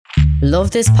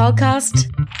Love this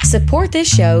podcast? Support this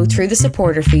show through the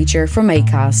supporter feature from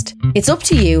Acast. It's up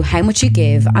to you how much you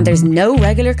give, and there's no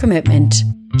regular commitment.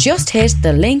 Just hit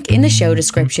the link in the show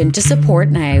description to support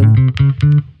now.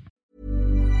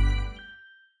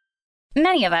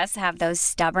 Many of us have those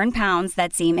stubborn pounds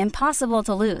that seem impossible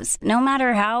to lose, no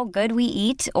matter how good we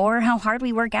eat or how hard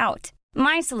we work out.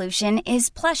 My solution is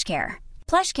PlushCare.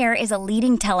 PlushCare is a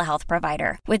leading telehealth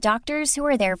provider with doctors who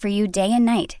are there for you day and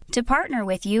night to partner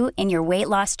with you in your weight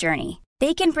loss journey.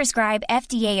 They can prescribe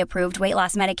FDA-approved weight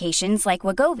loss medications like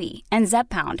Wegovy and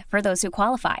Zepbound for those who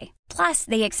qualify. Plus,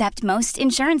 they accept most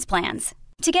insurance plans.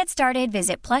 To get started,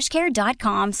 visit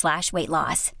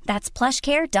plushcare.com/weightloss. That's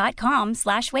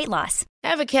plushcare.com/weightloss.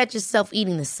 Ever catch yourself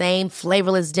eating the same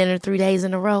flavorless dinner 3 days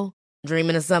in a row?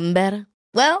 Dreaming of something better?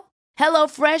 Well,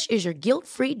 HelloFresh is your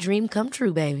guilt-free dream come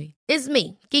true, baby. It's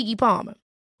me, Keke Palmer.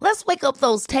 Let's wake up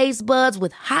those taste buds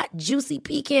with hot, juicy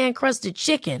pecan-crusted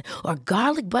chicken or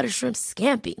garlic butter shrimp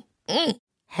scampi.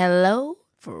 Hello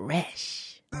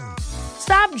Fresh.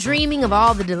 Stop dreaming of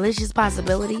all the delicious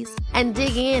possibilities and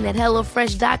dig in at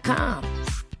HelloFresh.com.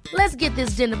 Let's get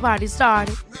this dinner party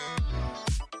started.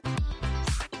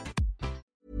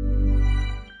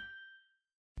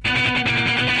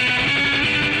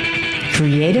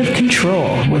 Creative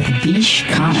Control with Vish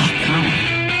Khanna.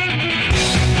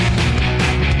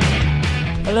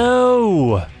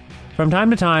 Hello! From time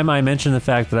to time, I mention the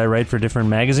fact that I write for different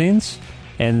magazines,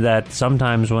 and that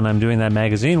sometimes when I'm doing that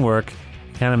magazine work,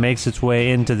 it kind of makes its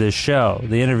way into this show.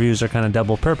 The interviews are kind of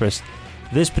double-purposed.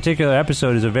 This particular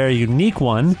episode is a very unique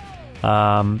one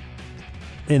in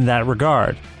that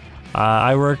regard.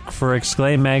 I work for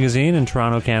Exclaim magazine in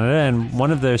Toronto, Canada, and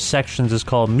one of their sections is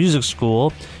called Music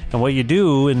School. And what you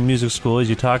do in music school is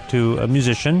you talk to a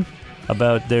musician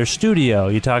about their studio.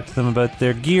 You talk to them about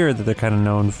their gear that they're kind of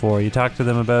known for. You talk to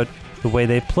them about the way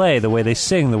they play, the way they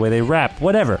sing, the way they rap,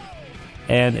 whatever.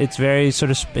 And it's very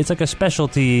sort of, it's like a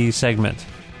specialty segment,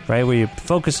 right? Where you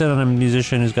focus in on a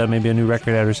musician who's got maybe a new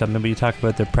record out or something, but you talk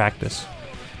about their practice.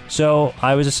 So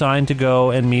I was assigned to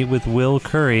go and meet with Will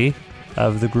Curry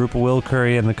of the group Will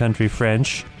Curry and the Country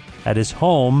French at his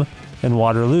home in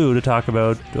Waterloo to talk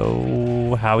about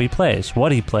how he plays,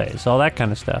 what he plays, all that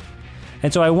kind of stuff.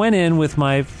 And so I went in with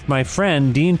my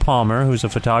friend Dean Palmer, who's a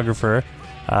photographer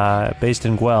based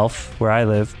in Guelph, where I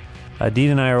live.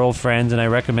 Dean and I are old friends, and I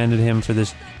recommended him for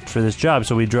this job.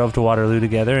 So we drove to Waterloo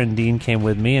together, and Dean came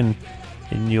with me, and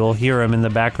you'll hear him in the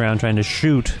background trying to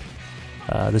shoot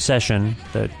the session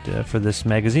that for this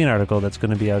magazine article that's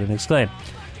going to be out in Exclaim.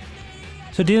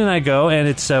 So Dean and I go, and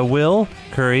it's Will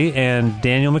Curry and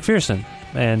Daniel McPherson.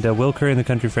 And Will Curry and the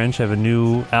Country French have a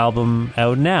new album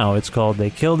out now. It's called They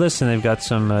Killed Us, and they've got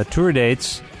some tour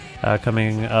dates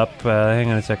coming up.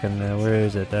 Hang on a second. Where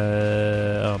is it?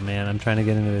 Oh, man, I'm trying to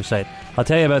get into their site. I'll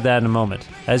tell you about that in a moment.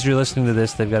 As you're listening to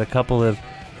this, they've got a couple of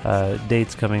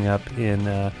dates coming up in,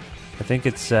 I think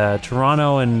it's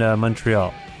Toronto and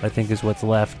Montreal, I think is what's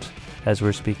left as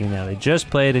we're speaking now. They just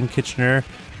played in Kitchener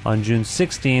on June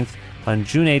 16th. On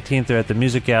June 18th, they're at the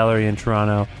Music Gallery in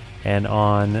Toronto. And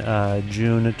on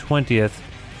June 20th,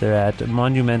 they're at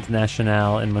Monument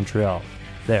National in Montreal.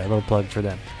 There, a little plug for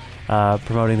them.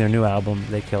 Promoting their new album,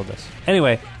 They Killed Us.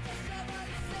 Anyway,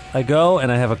 I go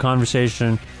and I have a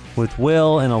conversation with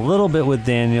Will and a little bit with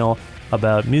Daniel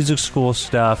about music school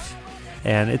stuff.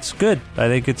 And it's good. I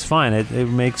think it's fine. It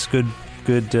makes good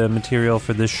material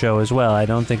for this show as well. I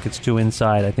don't think it's too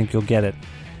inside. I think you'll get it.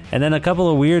 And then a couple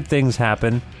of weird things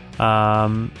happen.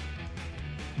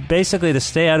 Basically, to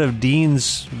stay out of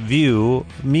Dean's view,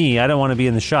 I don't want to be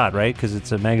in the shot, right? Because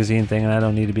it's a magazine thing and I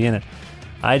don't need to be in it.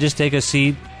 I just take a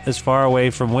seat as far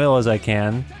away from Will as I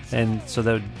can, and so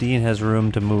that Dean has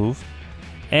room to move.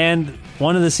 And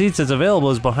one of the seats that's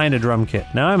available is behind a drum kit.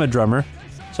 Now, I'm a drummer,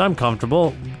 so I'm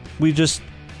comfortable. We're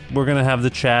going to have the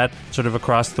chat sort of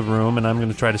across the room, and I'm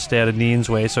going to try to stay out of Dean's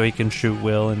way so he can shoot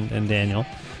Will and Daniel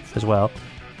as well.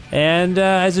 And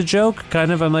as a joke,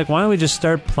 kind of, I'm like, why don't we just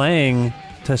start playing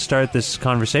to start this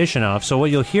conversation off? So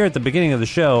what you'll hear at the beginning of the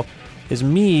show is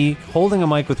me holding a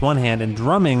mic with one hand and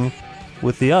drumming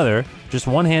with the other, just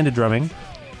one-handed drumming.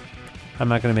 I'm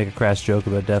not going to make a crass joke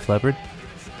about Def Leppard.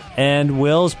 And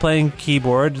Will's playing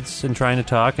keyboards and trying to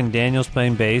talk, and Daniel's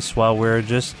playing bass while we're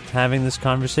just having this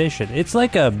conversation. It's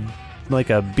like a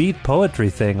beat poetry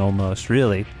thing almost,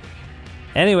 really.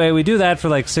 Anyway, we do that for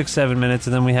like 6-7 minutes,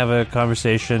 and then we have a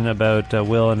conversation about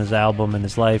Will and his album and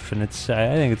his life, and I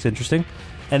think it's interesting.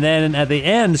 And then at the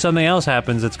end, something else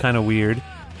happens that's kind of weird,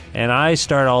 and I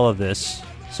start all of this.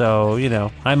 So,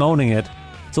 I'm owning it.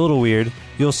 It's a little weird.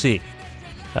 You'll see.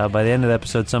 By the end of the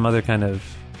episode, some other kind of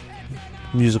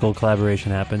musical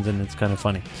collaboration happens, and it's kind of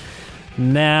funny.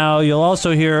 Now, you'll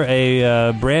also hear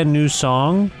a brand new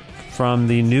song from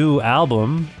the new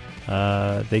album,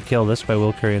 They Kill This by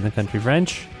Will Curry and the Country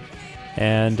French.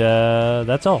 And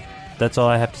that's all. That's all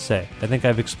I have to say. I think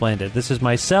I've explained it. This is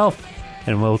myself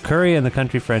and Will Curry and the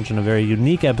Country French in a very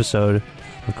unique episode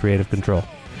of Creative Control.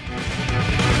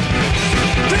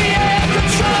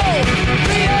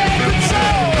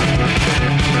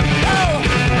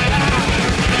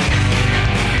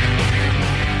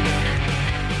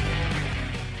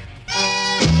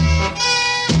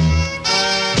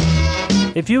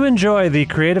 If you enjoy the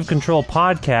Creative Control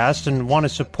podcast and want to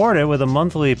support it with a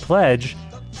monthly pledge,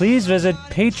 please visit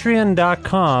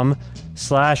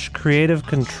patreon.com/Creative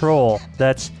Control.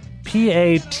 That's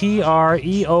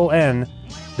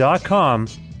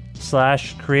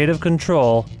patreon.com/Creative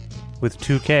Control with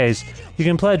 2 Ks. You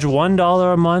can pledge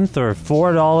 $1 a month or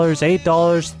 $4,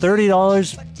 $8,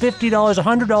 $30, $50,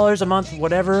 $100 a month,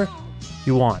 whatever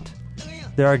you want.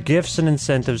 There are gifts and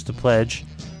incentives to pledge.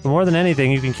 But more than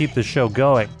anything, you can keep the show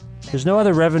going. There's no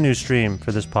other revenue stream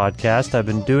for this podcast. I've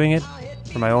been doing it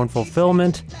for my own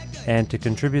fulfillment and to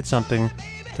contribute something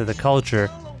to the culture.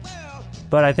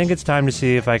 But I think it's time to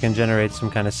see if I can generate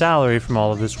some kind of salary from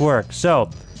all of this work.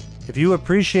 So, if you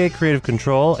appreciate Creative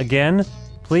Control, again,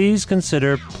 please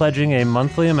consider pledging a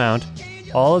monthly amount.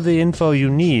 All of the info you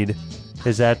need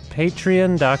is at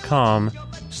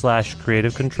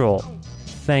patreon.com/Creative Control.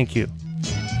 Thank you.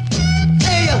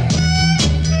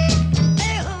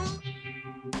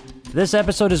 This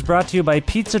episode is brought to you by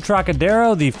Pizza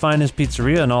Trocadero, the finest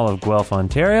pizzeria in all of Guelph,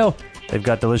 Ontario. They've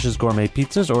got delicious gourmet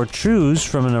pizzas, or choose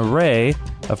from an array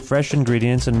of fresh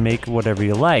ingredients and make whatever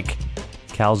you like.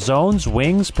 Calzones,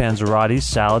 wings, panzerottis,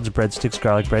 salads, breadsticks,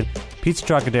 garlic bread. Pizza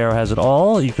Trocadero has it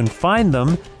all. You can find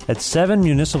them at 7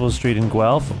 Municipal Street in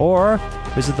Guelph, or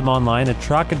visit them online at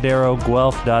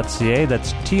trocaderoguelph.ca.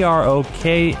 That's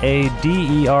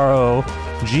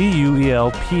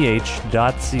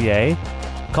trokaderoguelph.ca.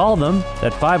 Call them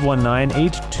at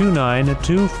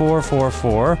 519-829-2444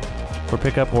 for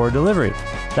pickup or delivery.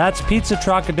 That's Pizza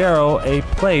Trocadero, a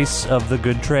place of the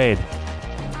good trade.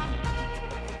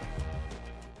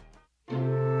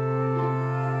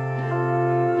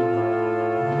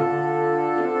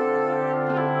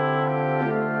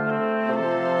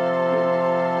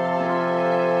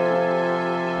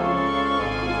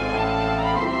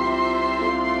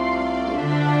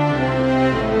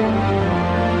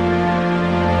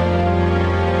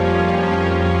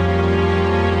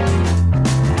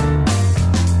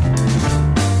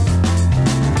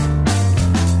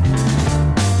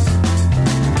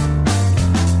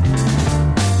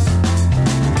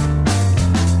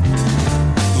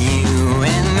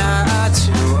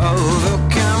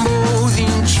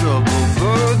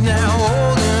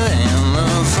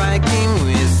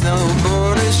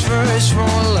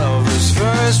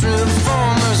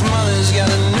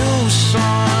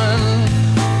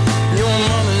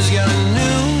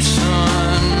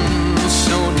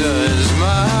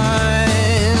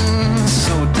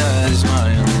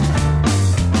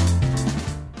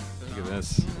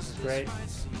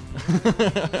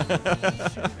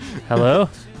 Hello?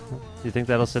 You think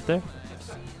that'll sit there?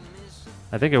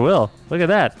 I think it will. Look at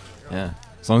that. Yeah.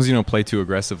 As long as you don't play too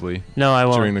aggressively. No, I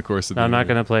won't. During the course of the I'm not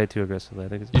going to play it too aggressively. I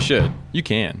think it's You should. You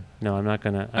can. No, I'm not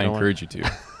going to. I encourage you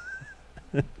to.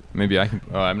 Maybe I can.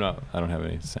 Oh, I'm not. I don't have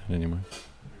any sound anymore.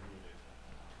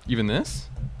 Even this?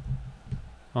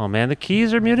 Oh, man. The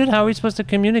keys are muted? How are we supposed to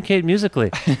communicate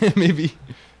musically? Maybe.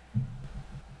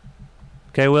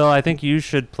 Okay, Will, I think you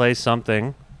should play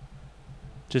something.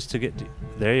 Just to get...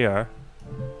 There you are.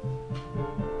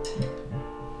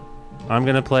 I'm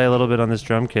going to play a little bit on this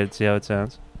drum kit, see how it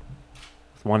sounds.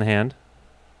 With one hand.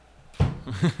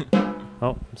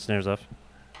 Oh, snare's off.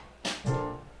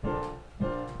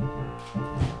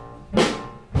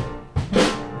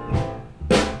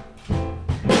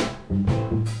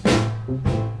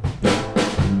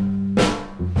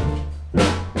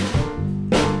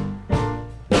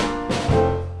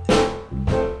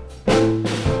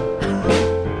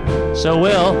 So,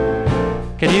 Will,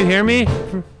 can you hear me?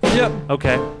 Yep.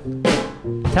 Okay.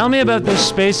 Tell me about this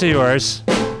space of yours.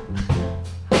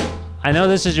 I know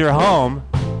this is your home.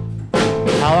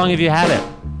 How long have you had it?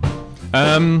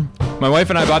 My wife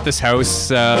and I bought this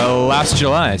house last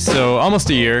July, so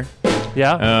almost a year.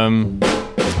 Yeah?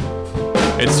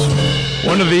 It's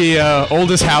one of the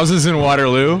oldest houses in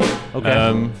Waterloo.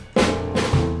 Okay.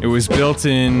 It was built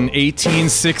in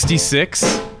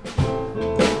 1866.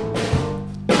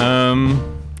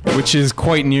 Which is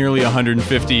quite nearly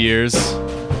 150 years.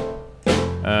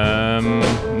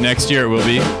 Next year it will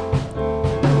be.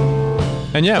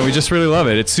 And yeah, we just really love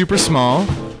it. It's super small.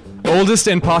 oldest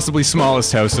and possibly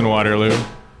smallest house in Waterloo.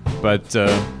 But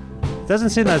It doesn't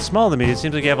seem that small to me. It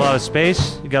seems like you have a lot of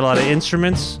space. You got a lot of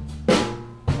instruments,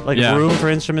 like Yeah. room for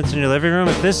instruments in your living room.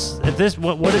 If this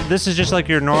this is just like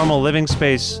your normal living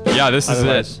space. yeah, this is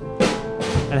Otherwise. it.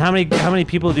 And how many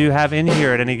people do you have in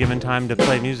here at any given time to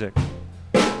play music?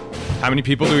 How many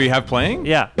people do we have playing?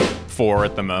 Yeah, 4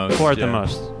 at the most. 4 at the yeah.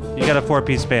 most. You got a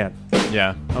 4-piece band.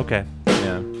 Yeah, Okay.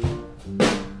 yeah.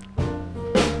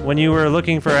 When you were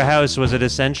looking for a house, was it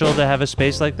essential to have a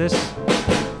space like this?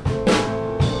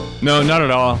 No, not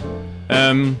at all.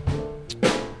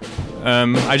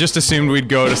 I just assumed we'd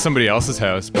go to somebody else's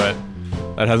house, but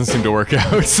that hasn't seemed to work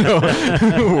out, so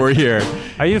we're here.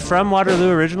 Are you from Waterloo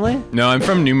originally? No, I'm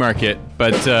from Newmarket,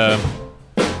 but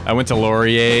I went to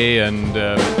Laurier and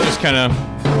just kind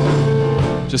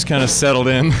of settled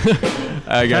in.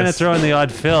 I Trying to guess. throw in the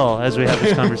odd fill as we have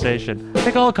this conversation. I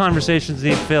think all conversations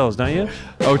need fills, don't you?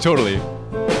 Oh, totally.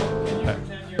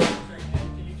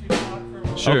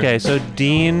 Sure. Okay, so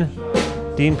Dean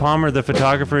Palmer, the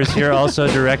photographer, is here also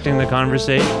directing the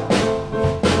conversation.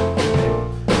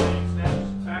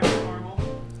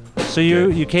 So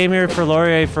you came here for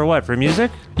Laurier for what? For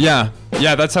music? Yeah,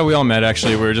 that's how we all met.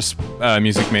 Actually, we were just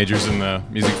music majors in the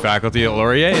music faculty at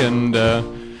Laurier, and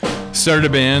started a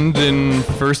band in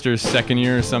first or second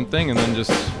year or something, and then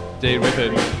just stayed with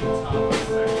it.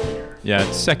 Yeah,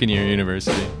 it's second year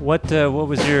university. What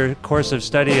was your course of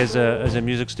study as a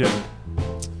music student?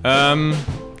 I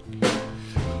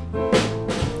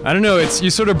don't know. You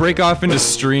sort of break off into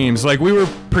streams. Like we were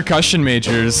percussion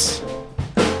majors.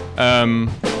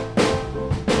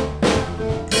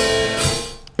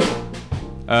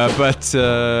 But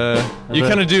you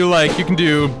kind of do you can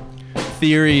do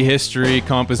theory, history,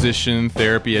 composition,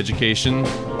 therapy, education.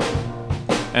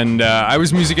 And I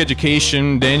was music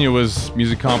education. Daniel was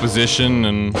music composition,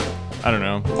 and I don't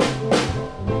know.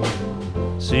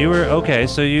 So you were okay.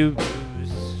 So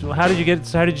how did you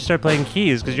start playing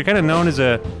keys? Because you're kind of known as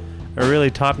a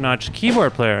really top-notch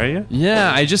keyboard player, are you?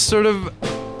 Yeah, I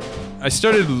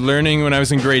started learning when I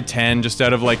was in grade 10, just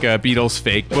out of like a Beatles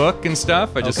fake book and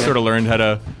stuff. I just Okay. sort of learned how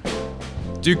to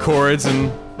do chords, and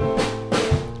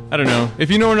I don't know. If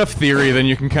you know enough theory, then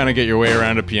you can kind of get your way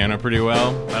around a piano pretty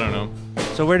well. I don't know.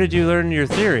 So where did you learn your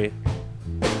theory?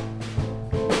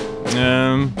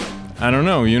 I don't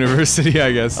know. University,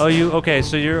 I guess. Oh, okay?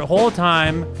 So your whole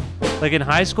time, like in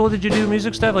high school, did you do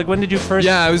music stuff? Like when did you first?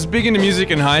 Yeah, I was big into music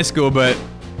in high school, but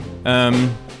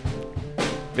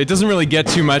it doesn't really get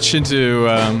too much into,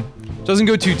 doesn't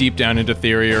go too deep down into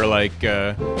theory or like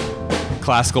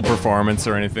classical performance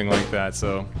or anything like that.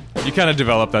 So you kind of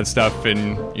develop that stuff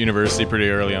in university pretty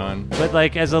early on. But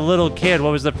like as a little kid,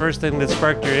 what was the first thing that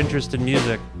sparked your interest in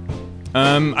music?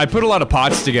 I put a lot of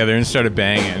pots together and started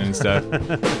banging and stuff.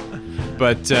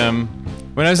 But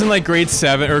when I was in like grade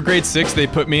 7 or grade 6, they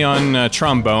put me on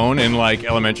trombone in like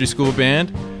elementary school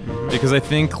band because I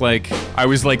think like I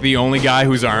was like the only guy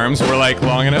whose arms were like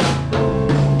long enough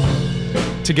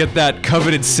to get that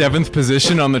coveted 7th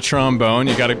position on the trombone.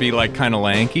 You got to be like kind of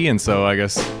lanky, and so I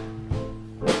guess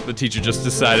the teacher just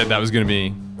decided that was gonna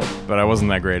be. But I wasn't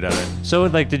that great at it. So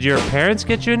like, did your parents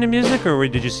get you into music, or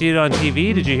did you see it on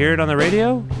TV? Did you hear it on the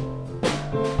radio?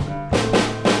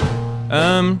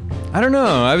 I don't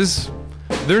know.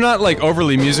 They're not like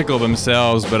overly musical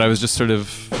themselves, but I was just sort of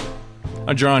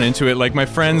drawn into it. Like my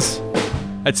friends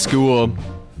at school,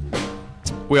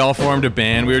 we all formed a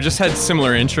band. We just had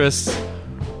similar interests.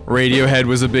 Radiohead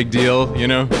was a big deal, you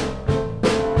know?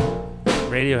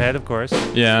 Radiohead, of course.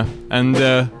 Yeah. And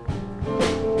then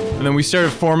we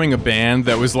started forming a band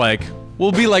that was like,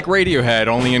 we'll be like Radiohead,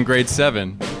 only in grade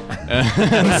 7. And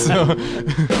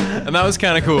that was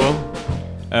kind of cool.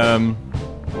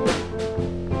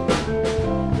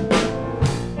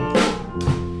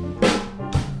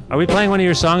 Are we playing one of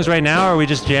your songs right now, or are we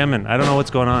just jamming? I don't know what's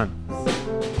going on.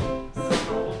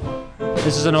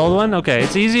 This is an old one? Okay,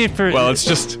 it's easy for... Well, it's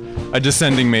just a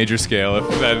descending major scale, if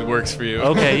that works for you.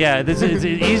 Okay, yeah, it's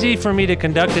easy for me to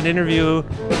conduct an interview,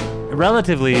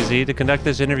 relatively easy to conduct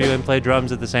this interview and play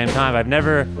drums at the same time. I've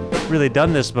never really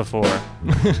done this before.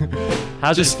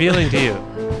 How's this feeling to you?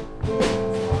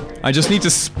 I just need to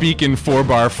speak in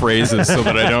 4-bar phrases so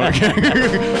that I don't...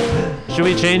 Should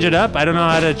we change it up? I don't know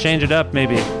how to change it up,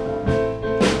 maybe.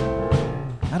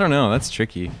 I don't know, that's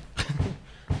tricky.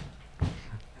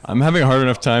 I'm having a hard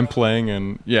enough time playing,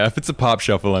 and yeah, if it's a pop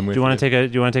shuffle, I'm with you. Do you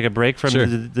want to take a break from Sure.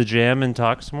 the jam and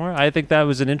talk some more? I think that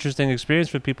was an interesting experience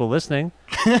for people listening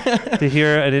to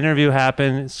hear an interview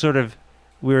happen. Sort of,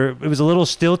 it was a little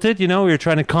stilted, you know. We were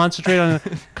trying to concentrate on a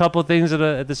couple things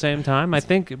at the same time. I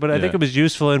think it was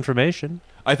useful information.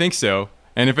 I think so.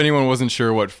 And if anyone wasn't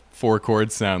sure what 4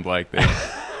 chords sound like,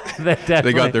 they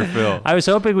They got their fill. I was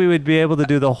hoping we would be able to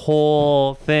do the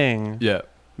whole thing. Yeah.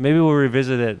 Maybe we'll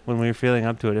revisit it when we're feeling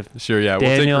up to it. If Sure, yeah.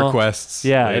 Daniel, we'll take requests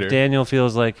later. If Daniel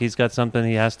feels like he's got something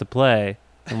he has to play,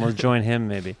 then we'll join him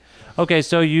maybe. Okay,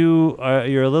 so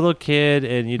you're a little kid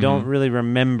and you don't really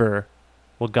remember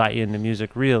what got you into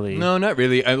music, really. No, not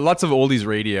really. Lots of oldies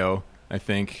radio, I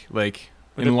think. Like,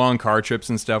 in long car trips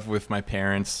and stuff with my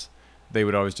parents, they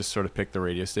would always just sort of pick the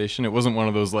radio station. It wasn't one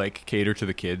of those, like, cater to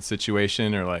the kids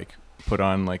situation or, like, put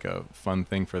on, like, a fun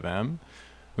thing for them.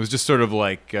 It was just sort of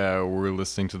like we're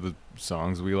listening to the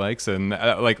songs we like. So,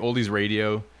 like, oldies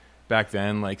radio back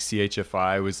then, like,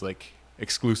 CHFI was, like,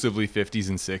 exclusively 50s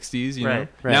and 60s, you know?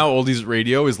 Right. Now oldies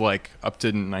radio is, like, up to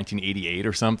 1988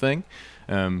 or something.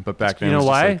 But back then, You know it was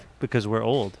why? just like, Because we're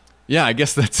old. yeah, I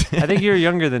guess that's it. I think you're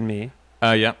younger than me.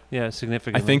 Yeah. Yeah,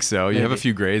 significantly. I think so. You have a Maybe.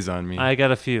 few grays on me. I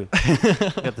got a few.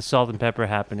 Got the salt and pepper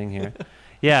happening here.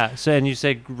 Yeah, so and you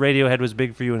say Radiohead was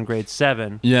big for you in grade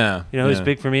 7. Yeah. You know who's yeah.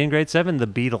 big for me in grade 7? The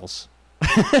Beatles.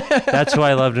 That's who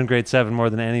I loved in grade 7 more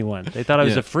than anyone. They thought I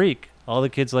was Yeah. a freak. All the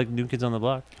kids like New Kids on the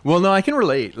Block. Well, no, I can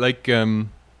relate. Like,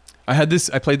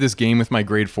 I played this game with my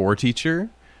grade 4 teacher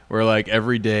where, like,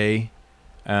 every day,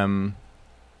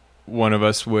 one of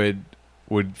us would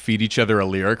feed each other a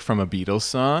lyric from a Beatles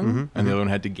song, and the other one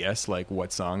had to guess, like,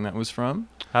 what song that was from.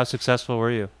 How successful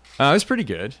were you? It was pretty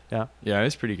good. Yeah. Yeah, it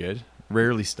was pretty good.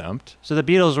 Rarely stumped. So the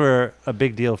Beatles were a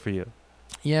big deal for you.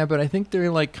 Yeah, but I think they're,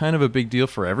 like, kind of a big deal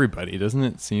for everybody, doesn't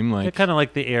it seem like? They're kind of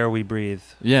like the air we breathe.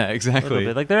 Yeah, A little exactly.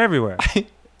 bit. Like they're everywhere.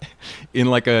 In,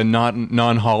 like, a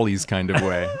non-Hollies kind of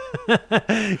way.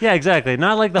 Yeah, exactly.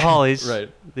 Not like the Hollies. Right.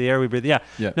 The air we breathe. Yeah.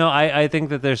 Yeah. No, I think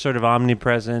that they're sort of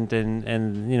omnipresent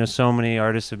and you know, so many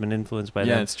artists have been influenced by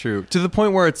Yeah, them. it's true. To the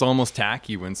point where it's almost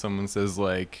tacky when someone says,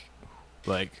 like,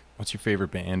 what's your favorite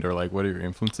band, or, like, what are your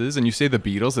influences? And you say the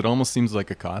Beatles, it almost seems like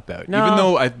a cop-out. No. Even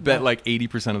though I bet, like,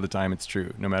 80% of the time it's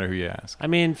true, no matter who you ask. I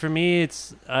mean, for me,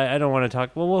 it's I don't want to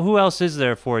talk. Well, who else is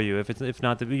there for you? If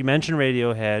not you mentioned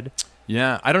Radiohead.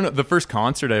 Yeah, I don't know. The first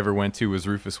concert I ever went to was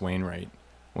Rufus Wainwright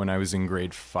when I was in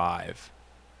grade 5.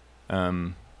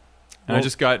 And I Well-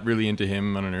 just got really into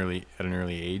him at an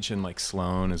early age, and, like,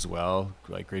 Sloan as well,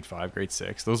 like grade 5, grade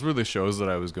 6. Those were the shows that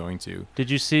I was going to.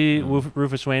 Did you see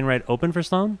Rufus Wainwright open for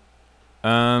Sloan? Did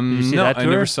you see no, that I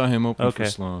tour? never saw him open Okay. for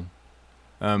Sloan.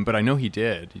 But I know he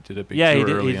did. He did a big Yeah, tour he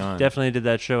did. early He on. definitely did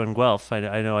that show in Guelph.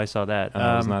 I know I saw that.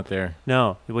 I was not there.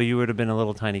 No, well, you would have been a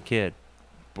little tiny kid.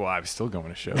 Well, I was still going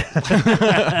to show.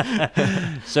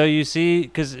 So you see,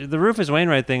 because the Rufus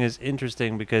Wainwright thing is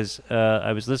interesting because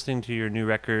I was listening to your new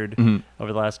record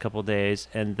over the last couple of days,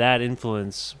 and that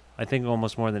influence, I think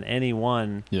almost more than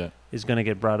anyone, Yeah. is going to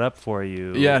get brought up for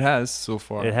you. Yeah, it has so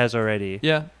far. It has already.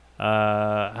 Yeah.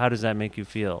 How does that make you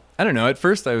feel? I don't know. At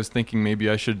first, I was thinking maybe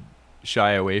I should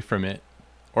shy away from it,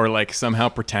 or, like, somehow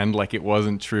pretend like it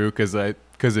wasn't true because it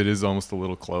is almost a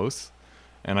little close,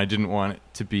 and I didn't want it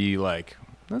to be like,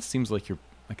 that seems like you're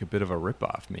like a bit of a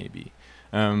ripoff, maybe.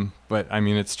 But I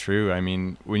mean, it's true. I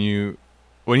mean,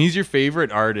 when he's your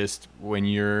favorite artist when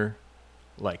you're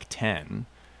like 10,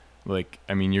 like,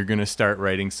 I mean, you're gonna start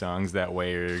writing songs that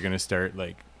way, or you're gonna start,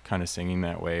 like, kind of singing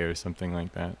that way or something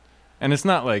like that. And it's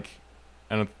not like,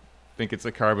 I don't think it's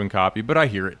a carbon copy, but I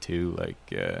hear it too. Like,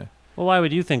 Well, why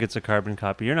would you think it's a carbon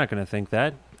copy? You're not going to think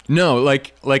that. no,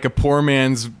 like a poor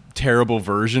man's terrible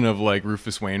version of, like,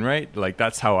 Rufus Wainwright. Like,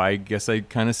 that's how I guess I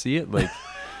kind of see it. Like,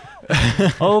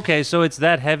 Oh, okay, so it's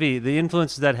that heavy. The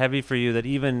influence is that heavy for you that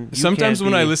even you sometimes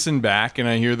can't when I be- listen back and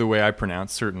I hear the way I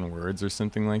pronounce certain words or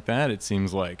something like that, it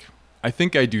seems like I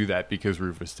think I do that because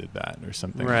Rufus did that or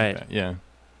something Right. like that. Yeah.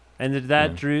 And did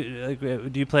that Yeah.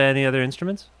 do you play any other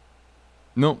instruments?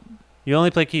 No, You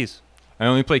only play keys. I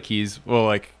only play keys. Well,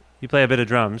 like, You play a bit of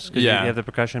drums because Yeah. you have the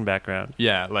percussion background.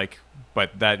 yeah, like,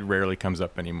 but that rarely comes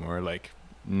up anymore. Like,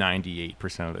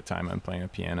 98% of the time I'm playing a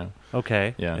piano.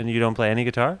 Okay. Yeah. And you don't play any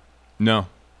guitar? No.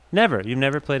 Never. You've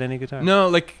never played any guitar? No,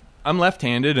 like, I'm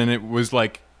left-handed, and it was,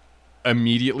 like,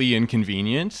 immediately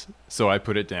inconvenient, so I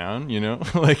put it down, you know?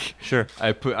 Like, Sure.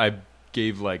 I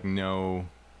gave, like, no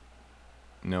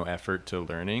effort to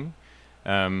learning,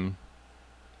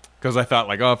 because I thought,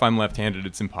 like, oh, if I'm left-handed,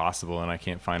 it's impossible, and I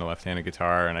can't find a left-handed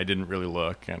guitar, and I didn't really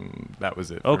look, and that was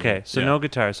it. for Okay, me. so Yeah. no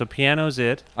guitar. So piano's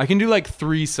it. I can do, like,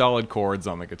 3 solid chords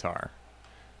on the guitar.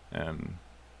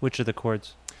 Which are the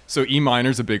chords? So E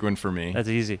minor's a big one for me. That's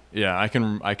easy. Yeah, I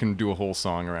can do a whole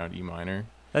song around E minor.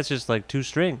 That's just like 2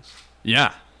 strings.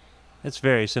 Yeah, It's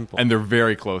very simple. and they're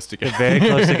very close together. They're very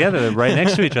close together. They're right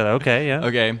next to each other. Okay, yeah.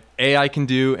 Okay, A I can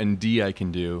do, and D I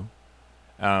can do.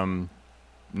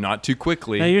 not too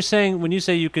quickly. Now you're saying when you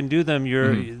say you can do them,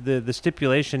 the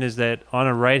stipulation is that on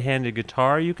a right-handed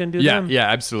guitar you can do them. Yeah,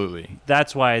 absolutely.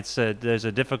 That's why there's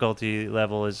a difficulty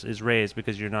level is raised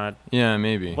because you're not. Yeah,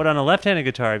 maybe. What on a left-handed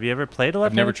guitar? Have you ever played a I've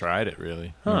left-handed? never tried it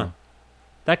really. Huh. No.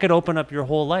 That could open up your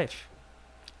whole life.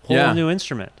 Whole new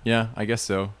instrument. Yeah, I guess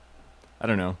so. I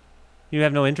don't know. You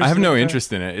have no interest. I have in no guitar?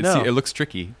 interest in it. No. It looks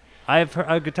tricky. I've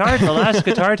heard the last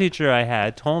guitar teacher I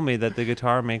had told me that the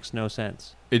guitar makes no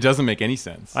sense. It doesn't make any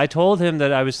sense. I told him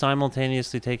that I was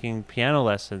simultaneously taking piano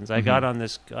lessons. I got on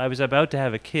this. I was about to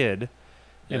have a kid,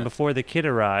 and before the kid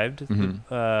arrived,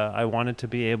 I wanted to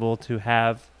be able to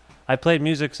have. I played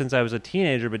music since I was a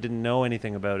teenager, but didn't know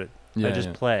anything about it. I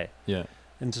just play. Yeah.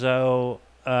 And so,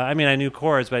 I mean, I knew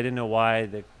chords, but I didn't know why.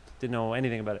 Didn't know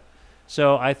anything about it.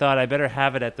 So I thought I better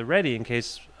have it at the ready in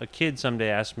case a kid someday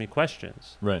asks me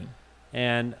questions. Right.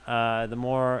 And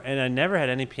and I never had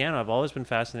any piano. I've always been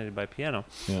fascinated by piano.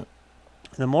 Yeah.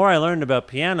 The more I learned about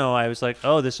piano, I was like,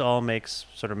 oh, this all makes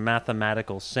sort of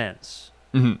mathematical sense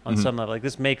on some level. Like,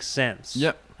 this makes sense.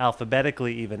 Yep.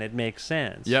 Alphabetically, even, it makes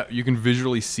sense. Yeah, you can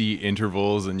visually see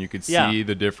intervals, and you could see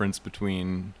the difference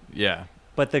between. Yeah.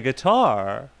 But the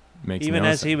guitar, Makes even no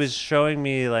as he sense. was showing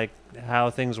me like how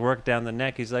things work down the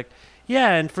neck, he's like,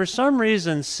 yeah, and for some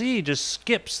reason C just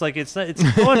skips, like it's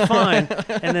going fine,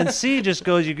 and then C just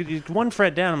goes you one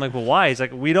fret down. I'm like, well, why? He's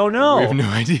like, we don't know. We have no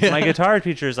idea. My guitar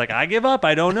teacher is like, I give up,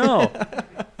 I don't know.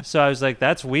 So I was like,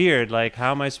 that's weird. Like,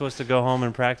 how am I supposed to go home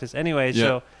and practice anyway? Yeah.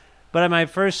 So, but my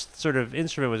first sort of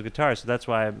instrument was guitar, so that's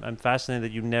why I'm fascinated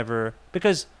that you never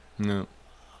because. No.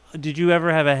 Did you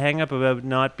ever have a hang-up about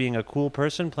not being a cool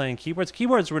person playing keyboards?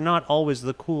 Keyboards were not always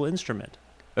the cool instrument.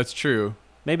 That's true.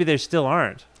 Maybe they still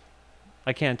aren't.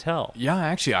 I can't tell. Yeah,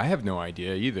 actually, I have no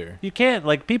idea either. You can't,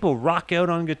 like, people rock out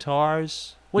on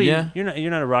guitars. Well, you're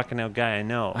not a rocking out guy, I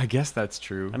know. I guess that's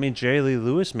true. I mean, Jerry Lee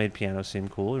Lewis made piano seem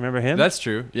cool. Remember him? That's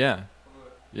true. Yeah.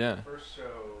 Yeah. First show,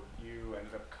 you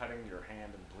ended up cutting your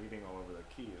hand and bleeding all over the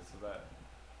keys. So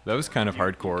That was kind of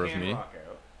hardcore you of me. rock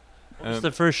out. What was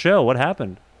the first show? What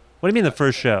happened? What do you mean the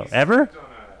first show? Ever?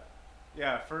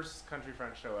 First Country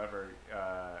French show ever.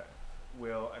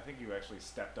 Will, I think you actually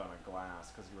stepped on a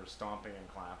glass because you were stomping and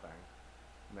clapping,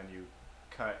 and then you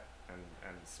cut and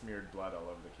smeared blood all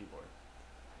over the keyboard.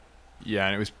 Yeah,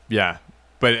 and it was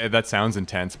but that sounds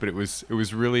intense. But it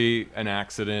was really an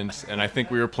accident, and I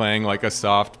think we were playing like a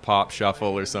soft pop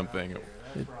shuffle or something.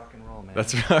 That's rock and roll, man.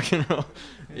 That's rock and roll.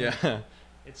 Yeah.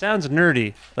 It sounds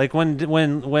nerdy. Like when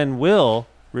Will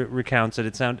recounts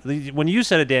it, when you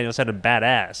said it, Daniel, it sounded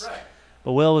badass. Right.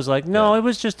 But Will was like, no, it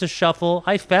was just a shuffle.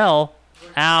 I fell.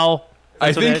 Ow.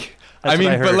 I think. I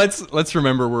mean, but let's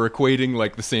remember we're equating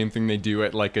like the same thing they do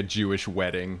at like a Jewish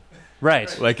wedding.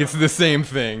 Right. Like it's the same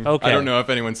thing. Okay. I don't know if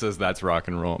anyone says that's rock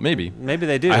and roll. Maybe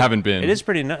they do. I haven't been. It is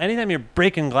pretty. Anytime you're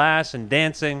breaking glass and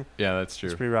dancing. Yeah, that's true.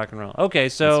 It's pretty rock and roll. Okay,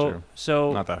 so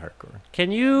not that hardcore.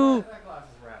 Can you? That glass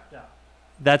is wrapped up.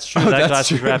 That's true. That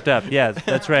glass is wrapped up. Yeah,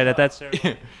 that's right. At that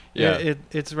ceremony. Yeah.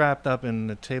 It's wrapped up in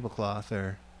a tablecloth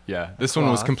or. Yeah, this one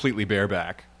was completely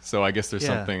bareback, so I guess there's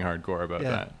something hardcore about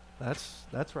that.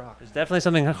 That's rock. There's definitely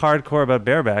something hardcore about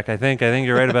bareback. I think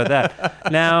you're right about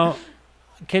that. Now,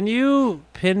 can you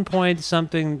pinpoint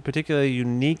something particularly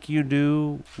unique you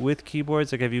do with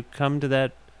keyboards? Like, have you come to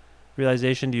that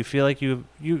realization? Do you feel like you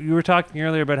were talking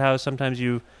earlier about how sometimes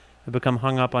you have become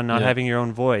hung up on not having your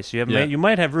own voice? You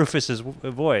might have Rufus's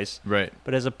voice, right?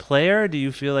 But as a player, do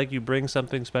you feel like you bring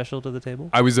something special to the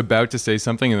table? I was about to say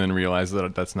something and then realized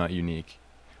that that's not unique.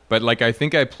 But like, I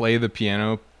think I play the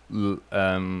piano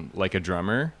like a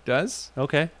drummer does.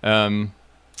 Okay.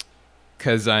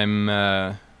 Because I'm,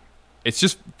 it's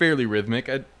just fairly rhythmic.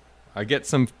 I get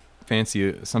some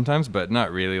fancy sometimes, but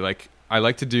not really. Like, I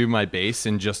like to do my bass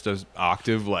in just an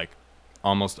octave, like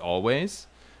almost always.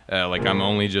 Like I'm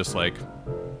only just like, do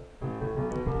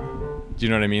you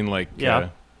know what I mean? Like, yeah.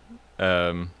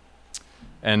 So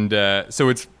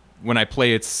it's when I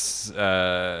play, it's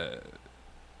not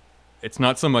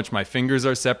so much my fingers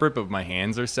are separate, but my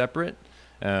hands are separate.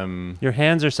 Your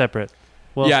hands are separate.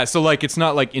 Well, yeah, so like it's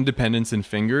not like independence in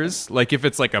fingers. Like if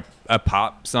it's like a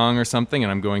pop song or something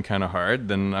and I'm going kind of hard,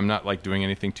 then I'm not like doing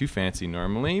anything too fancy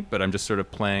normally, but I'm just sort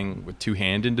of playing with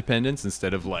 2-hand independence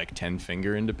instead of like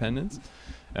 10-finger independence.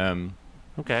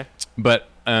 Okay. But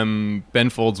Ben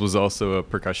Folds was also a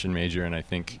percussion major, and I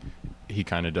think he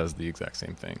kind of does the exact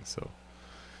same thing. So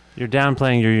you're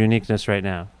downplaying your uniqueness right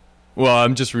now. Well,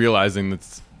 I'm just realizing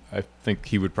that I think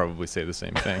he would probably say the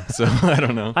same thing. So I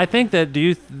don't know. I think that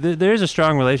there is a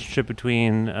strong relationship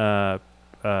between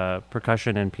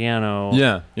percussion and piano.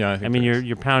 Yeah. I mean,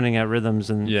 you're pounding out rhythms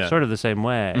in sort of the same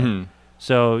way. Mm-hmm.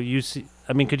 So you see,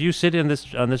 I mean, could you sit on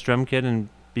this drum kit and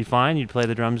be fine? You'd play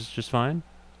the drums just fine?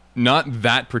 Not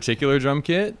that particular drum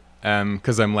kit,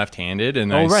 because I'm left-handed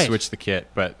and I right. switched the kit.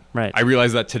 But Right. I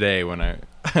realized that today when I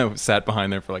sat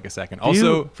behind there for like a second.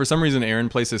 For some reason, Aaron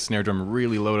plays his snare drum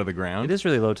really low to the ground. It is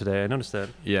really low today. I noticed that.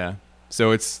 Yeah.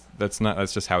 So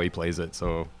that's just how he plays it.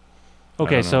 So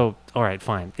Okay, don't know. so all right,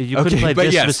 fine. You Okay, couldn't play but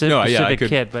this yes, specific, no, yeah, I specific could-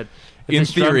 kit, but if in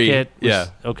this drum theory, kit was, yeah.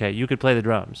 okay, you could play the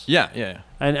drums. yeah.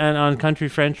 And on Country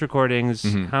French recordings,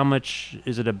 Mhm. how much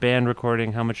is it a band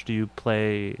recording? How much do you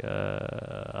play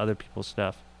other people's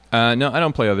stuff? No, I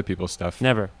don't play other people's stuff.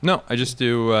 Never. No, I just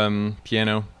do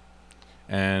piano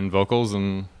and vocals,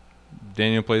 and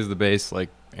Daniel plays the bass, like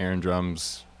Aaron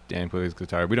drums, Dan plays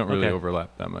guitar. We don't really Okay. overlap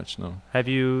that much, no. Have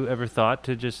you ever thought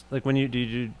to just like when do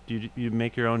you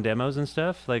make your own demos and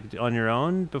stuff like on your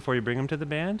own before you bring them to the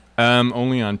band?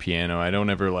 Only on piano. I don't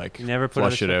ever like You never put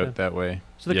flush it other out stuff that way.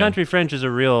 So the Yeah. Country French is a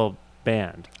real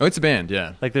band. Oh, it's a band,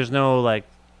 yeah. Like there's no like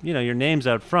your name's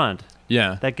out front.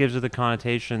 Yeah. That gives it the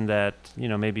connotation that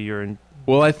maybe you're in.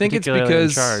 Well, I think it's particularly in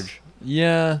because charge.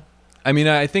 Yeah. I mean,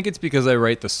 I think it's because I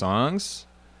write the songs,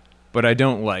 but I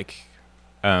don't like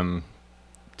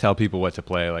tell people what to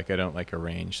play. Like I don't like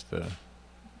arrange the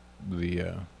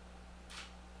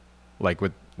like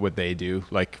what they do.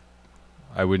 Like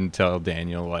I wouldn't tell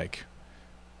Daniel like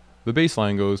the bass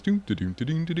line goes doom da doom da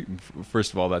doom da doom.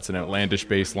 First of all, that's an outlandish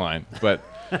bass line, but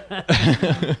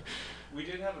We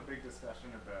did have a big discussion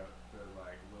about the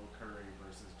Will Curry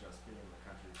versus just being the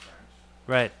Country French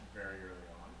Right. very early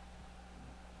on.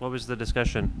 What was the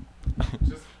discussion?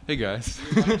 Just hey guys.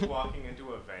 we liked walking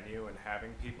into a venue and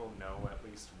having people know at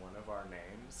least one of our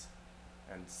names,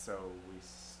 and so we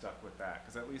stuck with that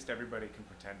because at least everybody can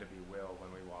pretend to be Will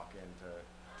when we walk in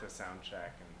to sound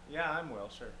check. And yeah, I'm Will,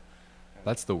 sure. And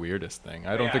That's the weirdest thing.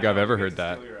 I don't yeah, think no, I've ever you get heard to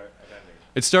that. steal your identity.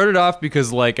 It started off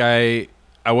because like I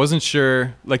wasn't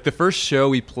sure. Like the first show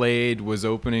we played was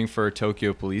opening for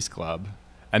Tokyo Police Club,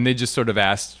 and they just sort of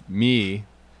asked me,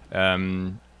 "Do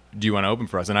you want to open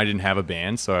for us?" And I didn't have a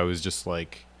band, so I was just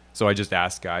like, so I just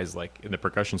asked guys like in the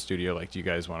percussion studio, like, "Do you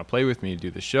guys want to play with me, do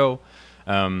the show?"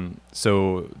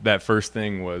 So that first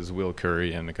thing was Will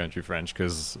Curry and the Country French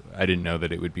because I didn't know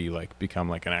that it would be like become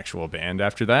like an actual band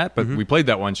after that. But we played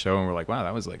that one show and we're like, wow,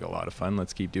 that was like a lot of fun.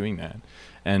 Let's keep doing that.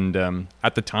 And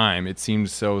at the time, it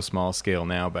seems so small scale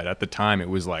now, but at the time it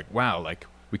was like, wow, like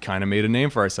we kind of made a name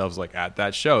for ourselves like at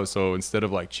that show. So instead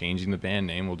of like changing the band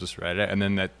name, we'll just write it. And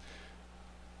then that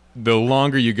the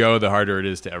longer you go, the harder it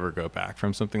is to ever go back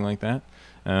from something like that.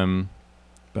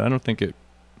 But I don't think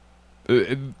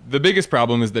the biggest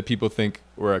problem is that people think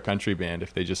we're a country band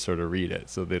if they just sort of read it,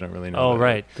 so they don't really know. Oh, that.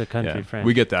 right, the Country French.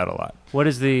 We get that a lot. What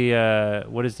is the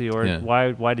origin?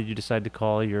 Yeah. Why did you decide to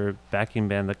call your backing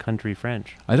band the Country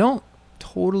French? I don't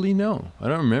totally know. I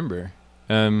don't remember.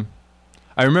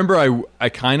 I remember I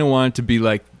kind of wanted to be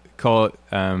like call it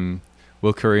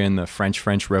Will Curry and the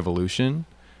French Revolution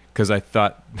because I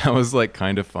thought that was like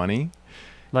kind of funny.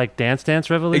 Like Dance Dance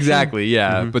Revolution? Exactly,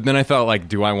 yeah. Mhm. But then I thought like,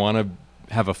 do I want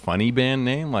to have a funny band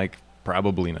name? Like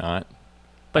probably not.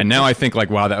 But and now I think like,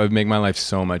 wow, that would make my life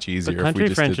so much But easier if we Country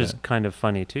just French did is that. kind of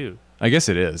funny too. I guess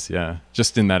it is, yeah.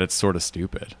 Just in that it's sort of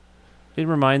stupid. It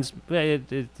reminds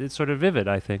it's sort of vivid,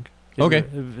 I think. Okay.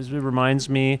 It reminds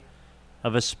me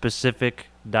of a specific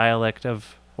dialect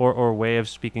of or way of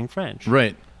speaking French.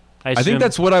 Right. I assume- think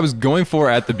that's what I was going for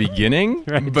at the beginning,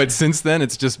 Right. but since then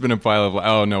it's just been a pile of like,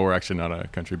 oh no, we're actually not a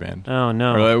country band. Oh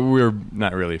no. Or like, we're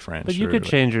not really French. But you or, could like-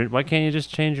 change your. Why can't you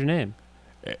just change your name?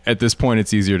 At this point,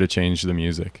 it's easier to change the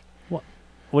music.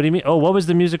 What do you mean? Oh, what was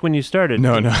the music when you started?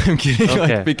 No, I'm kidding.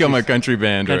 Okay. Like become a country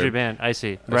band Country or band. I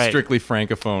see. a Right. strictly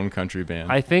francophone country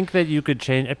band. I think that you could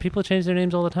change. People change their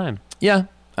names all the time. Yeah,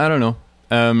 I don't know.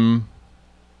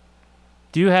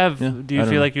 Do you have? Yeah, do you I don't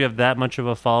feel know. like you have that much of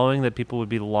a following that people would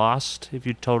be lost if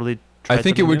you totally? Tried I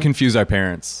think it something would new? confuse our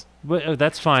parents. But,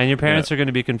 that's fine. Your parents are going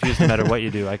to be confused no matter what you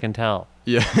do. I can tell.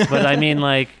 Yeah. But I mean,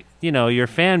 like, your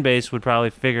fan base would probably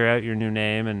figure out your new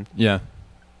name, and Yeah.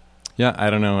 Yeah, I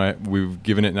don't know. We've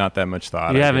given it not that much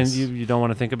thought. you I haven't. guess. You don't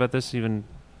want to think about this even.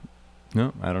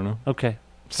 No, I don't know. Okay.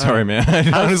 Sorry,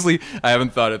 man. Honestly, I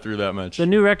haven't thought it through that much. The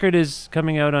new record is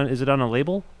coming out on. Is it on a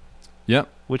label? Yep.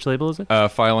 Which label is it?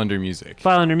 File Under Music.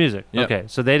 File Under Music. Yep. Okay,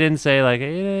 so they didn't say like,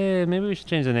 hey, maybe we should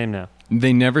change the name now.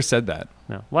 They never said that.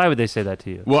 No. Why would they say that to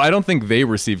you? Well, I don't think they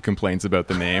received complaints about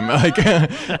the name. Like,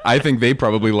 I think they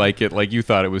probably like it. Like you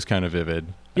thought it was kind of vivid.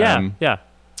 Yeah. Yeah.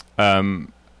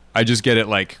 I just get it.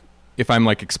 Like, if I'm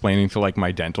like explaining to like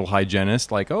my dental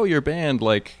hygienist, like, oh, your band,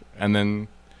 like, and then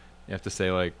you have to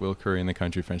say like Will Curry and the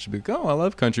Country French, be like, oh, I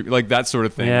love country, like that sort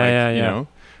of thing. Yeah, like, yeah, You yeah. know,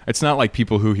 it's not like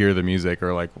people who hear the music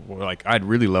are like, I'd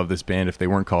really love this band if they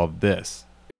weren't called this.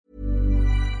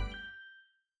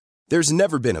 There's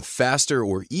never been a faster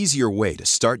or easier way to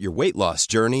start your weight loss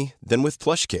journey than with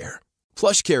PlushCare.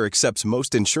 PlushCare accepts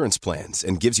most insurance plans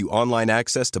and gives you online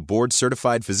access to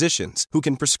board-certified physicians who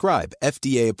can prescribe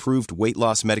FDA-approved weight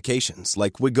loss medications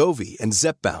like Wegovy and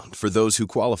Zepbound for those who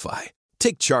qualify.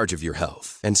 Take charge of your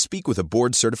health and speak with a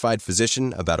board-certified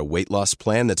physician about a weight loss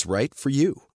plan that's right for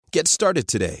you. Get started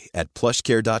today at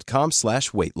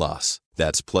plushcare.com/weight loss.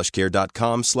 That's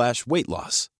plushcare.com/weight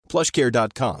loss.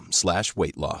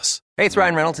 plushcare.com/weight loss. Hey, it's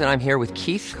Ryan Reynolds, and I'm here with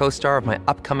Keith, co-star of my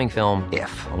upcoming film,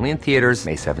 If, only in theaters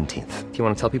May 17th. Do you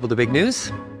want to tell people the big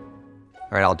news?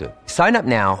 All right, I'll do it. Sign up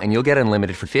now and you'll get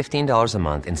unlimited for $15 a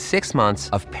month and 6 months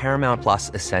of Paramount Plus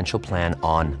Essential Plan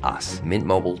on us.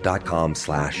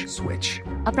 MintMobile.com/switch.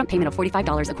 Upfront payment of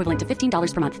 $45 equivalent to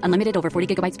 $15 per month. Unlimited over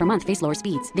 40 gigabytes per month. Face lower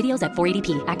speeds. Videos at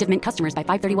 480p. Active Mint customers by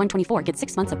 531.24 get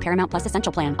 6 months of Paramount Plus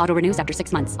Essential Plan. Auto renews after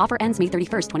 6 months. Offer ends May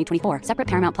 31st, 2024. Separate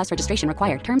Paramount Plus registration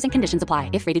required. Terms and conditions apply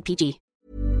if rated PG.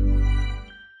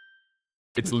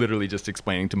 It's literally just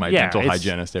explaining to my Yeah, dental it's-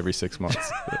 hygienist every 6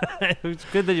 months. It's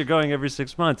good that you're going every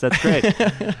 6 months. That's great.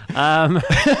 How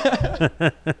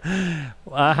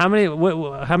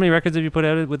many records have you put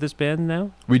out with this band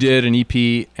now? We did an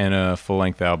EP and a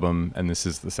full-length album, and this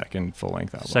is the second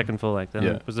full-length album. Second full length.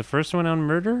 Yeah. Was the first one on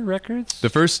Murder Records?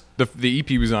 The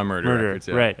EP was on Murder Records.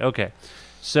 Yeah. Right. Okay.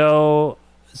 So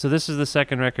this is the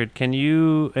second record. Can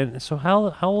you? And so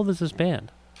how old is this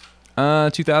band?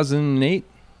 2008.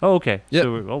 Oh, okay. Yep.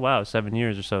 So oh wow, 7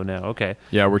 years or so now. Okay.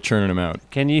 Yeah, we're churning them out.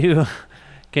 Can you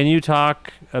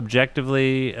talk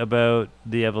objectively about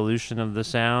the evolution of the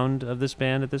sound of this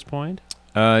band at this point?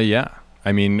 Yeah.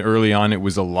 I mean, early on, it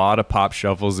was a lot of pop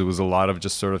shuffles. It was a lot of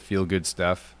just sort of feel-good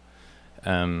stuff.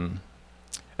 And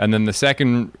then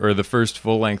the first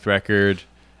full-length record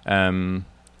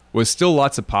was still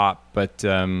lots of pop, but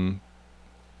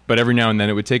every now and then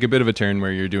it would take a bit of a turn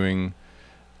where you're doing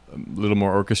a little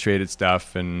more orchestrated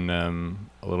stuff and a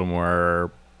little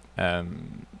more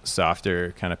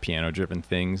softer kind of piano-driven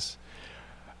things.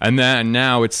 And then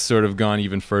now it's sort of gone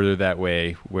even further that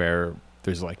way, where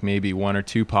there's like maybe one or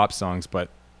two pop songs, but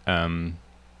I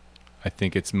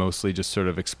think it's mostly just sort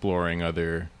of exploring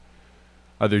other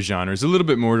genres, a little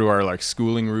bit more to our like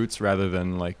schooling roots rather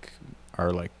than like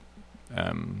our like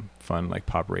fun like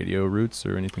pop radio roots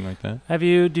or anything like that.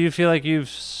 Do you feel like you've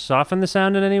softened the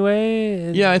sound in any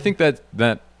way? Yeah, I think I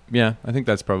think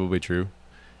that's probably true.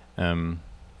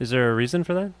 Is there a reason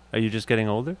for that? Are you just getting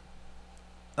older?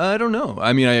 I don't know.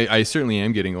 I mean, I certainly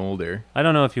am getting older. I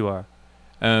don't know if you are.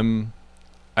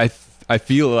 I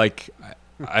feel like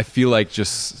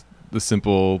just the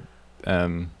simple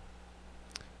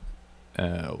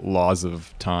laws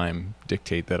of time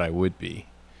dictate that I would be.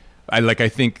 I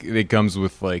think it comes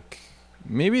with like,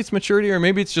 maybe it's maturity, or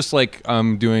maybe it's just like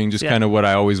I'm doing just kind of what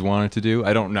I always wanted to do.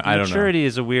 I don't know. Maturity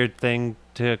is a weird thing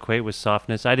to equate with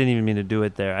softness. I didn't even mean to do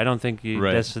it there. I don't think you.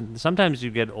 Right. Sometimes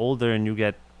you get older and you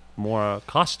get more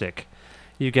caustic.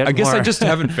 I guess I just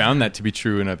haven't found that to be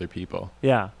true in other people.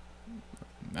 Yeah.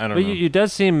 I don't know. But you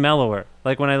does seem mellower.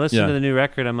 Like when I listen Yeah. to the new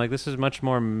record, I'm like, this is much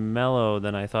more mellow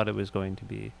than I thought it was going to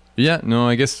be. Yeah. No.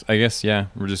 I guess. Yeah.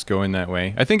 We're just going that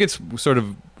way. I think it's sort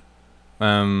of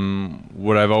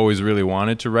what I've always really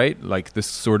wanted to write, like this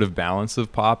sort of balance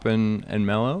of pop and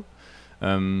mellow.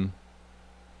 And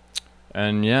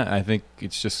yeah, I think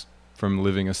it's just from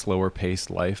living a slower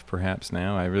paced life perhaps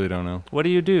now. I really don't know. What do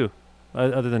you do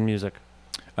other than music?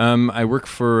 I work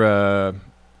for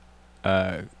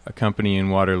a company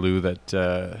in Waterloo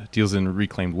that deals in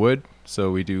reclaimed wood. So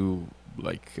we do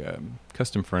like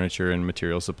custom furniture and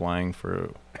material supplying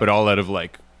but all out of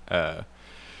like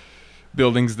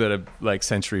buildings that have like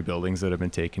century buildings that have been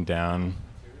taken down.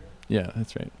 Yeah,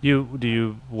 that's right. Do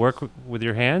you work with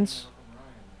your hands?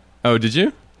 Oh, did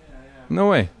you? No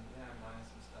way.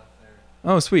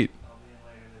 Oh, sweet.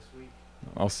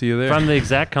 I'll see you there. From the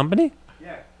exact company?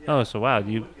 Yeah. Oh, so wow,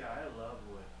 you. I love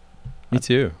wood. Me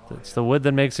too. It's the wood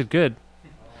that makes it good.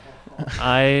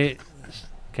 Kenny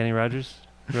Rogers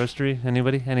Roastery.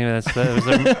 Anybody? Anyway,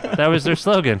 that was their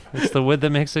slogan. It's the wood that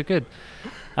makes it good.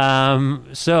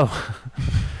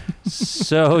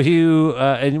 So you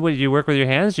and what, do you work with your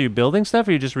hands? Are you building stuff,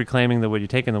 or are you just reclaiming the wood? You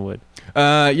taking the wood?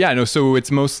 Yeah, no. So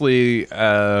it's mostly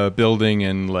building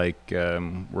and like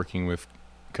working with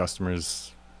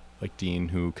customers like Dean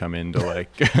who come in to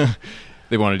like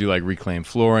they want to do like reclaimed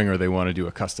flooring, or they want to do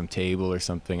a custom table or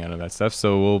something out of that stuff.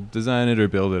 So we'll design it or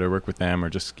build it or work with them or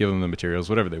just give them the materials,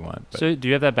 whatever they want. But so do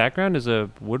you have that background as a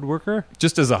woodworker?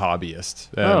 just as a hobbyist.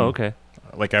 Oh, okay.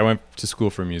 Like I went to school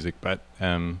for music, but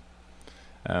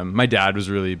My dad was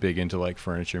really big into like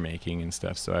furniture making and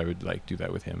stuff, so I would like do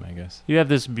that with him, I guess. You have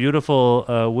this beautiful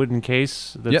wooden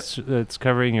case that's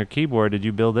covering your keyboard. Did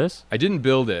you build this? I didn't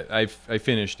build it. I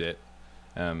finished it.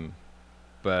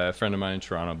 But a friend of mine in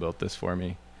Toronto built this for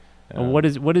me. What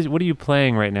are you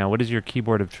playing right now? What is your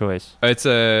keyboard of choice? It's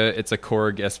a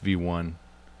Korg SV1.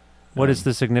 What is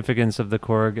the significance of the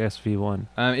Korg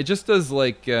SV1? It just does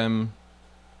like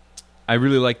I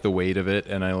really like the weight of it,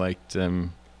 and I liked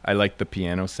the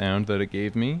piano sound that it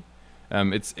gave me.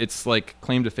 It's like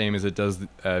claim to fame is it does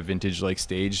vintage like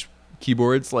stage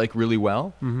keyboards like really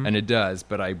well, and it does.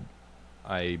 But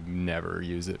I never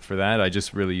use it for that. I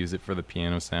just really use it for the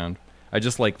piano sound. I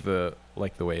just like the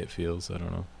way it feels. I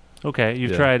don't know. Okay,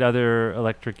 you've tried other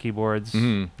electric keyboards.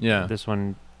 Yeah, this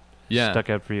one stuck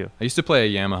out for you. I used to play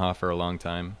a Yamaha for a long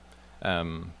time,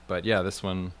 but yeah, this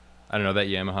one, I don't know. That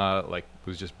Yamaha like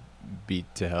was just beat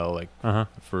to hell, like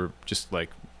for just like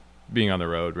being on the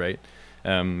road, right?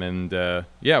 When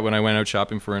I went out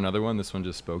shopping for another one, this one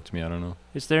just spoke to me. I don't know.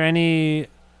 Is there any,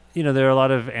 there are a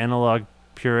lot of analog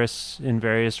purists in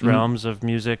various realms of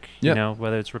music, you know,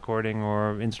 whether it's recording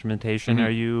or instrumentation.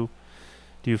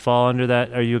 Do you fall under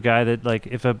that? Are you a guy that like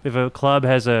if a club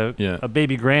has a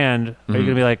baby grand, are you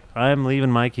gonna be like, I'm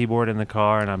leaving my keyboard in the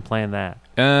car and I'm playing that?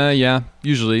 Yeah,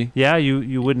 usually. Yeah,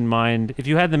 you wouldn't mind if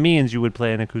you had the means, you would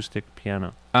play an acoustic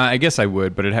piano. I guess I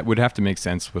would, but it would have to make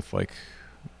sense with like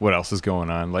what else is going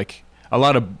on. Like a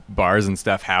lot of bars and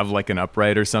stuff have like an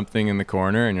upright or something in the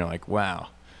corner, and you're like, wow,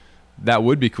 that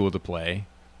would be cool to play,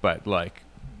 but like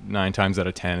 9 times out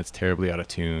of 10 it's terribly out of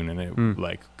tune, and it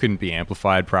like couldn't be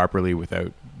amplified properly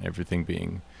without everything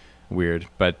being weird.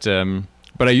 But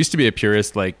I used to be a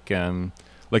purist, like on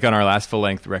our last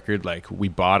full-length record, like we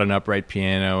bought an upright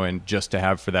piano and just to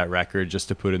have for that record, just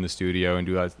to put in the studio and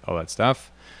do all that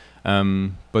stuff.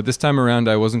 But this time around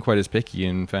I wasn't quite as picky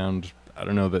and found, I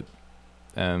don't know, that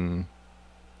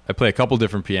I play a couple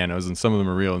different pianos and some of them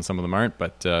are real and some of them aren't,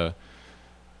 but I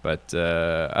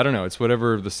don't know. It's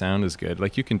whatever the sound is good.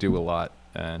 Like you can do a lot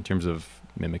in terms of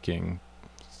mimicking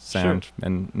sound,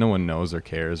 and no one knows or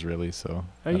cares really. So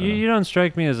you don't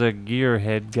strike me as a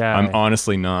gearhead guy. I'm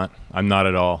honestly not. I'm not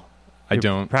at all. You're I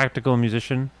don't. Practical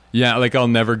musician. Yeah, like I'll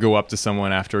never go up to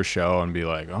someone after a show and be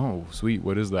like, "Oh, sweet,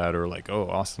 what is that?" Or like, "Oh,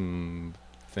 awesome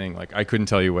thing." Like I couldn't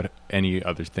tell you what any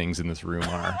other things in this room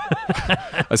are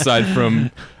aside from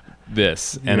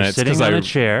this. You're and it's sitting on a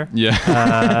chair. Yeah.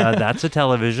 That's a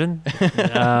television.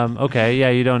 Okay, yeah,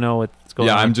 you don't know what's going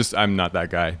on. Yeah, I'm not that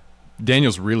guy.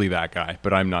 Daniel's really that guy,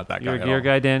 but I'm not that guy. You're a gear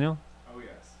guy, Daniel? Oh, yes.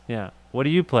 Yeah. What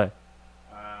do you play?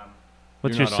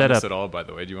 What's You're your not setup? On this at all, by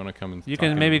the way. Do you want to come and You talk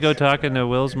can maybe go talk into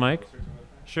Will's get mic. closer to the thing?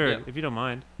 Sure, Yeah. if you don't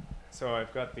mind. So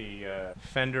I've got the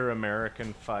Fender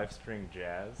American 5-string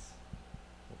Jazz.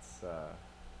 It's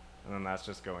and then that's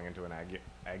just going into an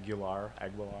Aguilar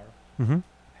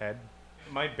head.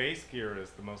 My bass gear is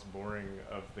the most boring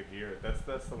of the gear.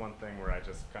 That's the one thing where I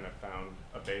just kind of found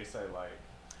a bass I like.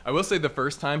 I will say the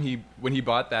first time when he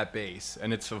bought that bass,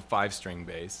 and it's a 5-string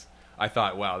bass, I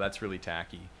thought, wow, that's really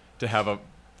tacky to have a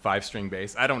 5-string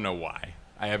bass. I don't know why.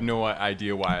 I have no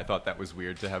idea why I thought that was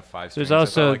weird to have 5 strings. There's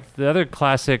also the other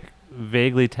classic,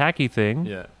 vaguely tacky thing.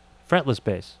 Yeah. Fretless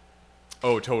bass.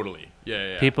 Oh, totally.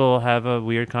 Yeah. People have a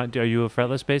weird. Are you a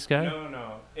fretless bass guy?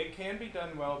 No. It can be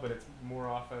done well, but it's more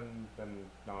often than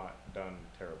not done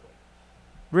terribly.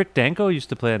 Rick Danko used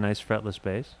to play a nice fretless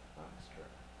bass. That's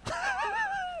true.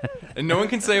 And no one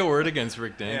can say a word against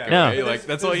Rick Danko. No. Right? Like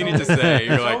that's all you need to say.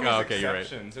 You're like, oh, okay, you're right.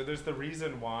 So there's the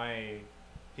reason why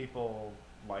people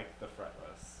like the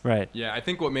fretless. Right. Yeah, I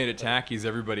think what made it tacky is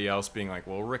everybody else being like,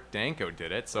 well, Rick Danko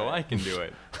did it, so I can do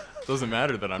it. Doesn't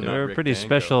matter that I'm not They're Rick a pretty Danko.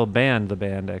 special band, the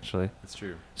band, actually. That's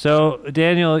true. So,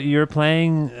 Daniel, you're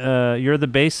playing, you're the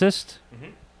bassist.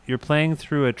 Mm-hmm. You're playing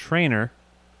through a trainer.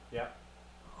 Yeah.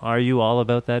 Are you all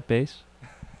about that bass?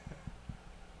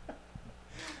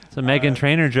 It's a Megan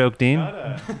Trainor joke, Dean.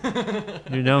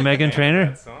 You know Megan Trainor?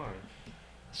 That song.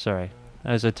 Sorry.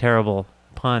 That was a terrible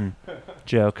pun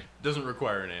joke. Doesn't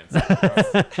require an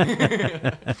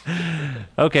answer.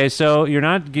 Okay, so you're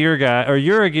not gear guy, or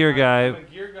you're a gear guy. I'm a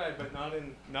gear guy, but not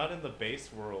in the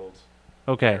bass world.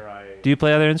 Okay. where Do you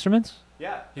play other instruments?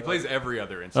 Yeah. He plays every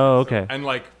other instrument. Oh, okay. And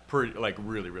like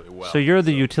really, really well. So you're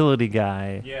the utility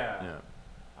guy. Yeah. Yeah.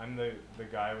 I'm the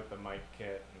guy with the mic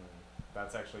kit, and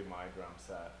that's actually my drum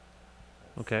set.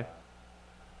 Okay.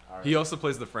 He also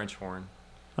plays the French horn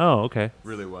Oh, okay.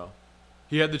 really well.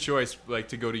 He had the choice, like,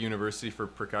 to go to university for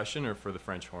percussion or for the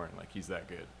French horn. Like, he's that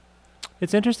good.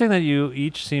 It's interesting that you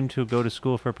each seem to go to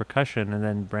school for percussion and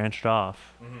then branched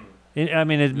off.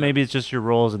 Mm-hmm. Maybe it's just your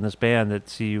roles in this band that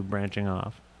see you branching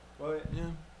off. Well,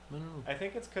 Yeah. I don't know. I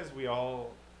think it's because we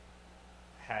all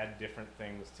had different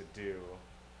things to do,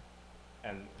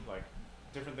 and like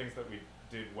different things that we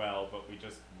did well, but we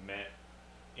just met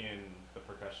in the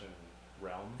percussion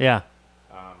realm. Yeah.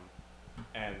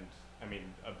 And I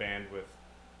mean, a band with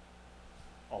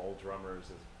all drummers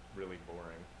is really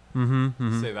boring.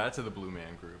 Say that to the Blue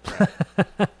Man Group. Right?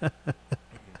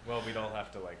 Well, we'd all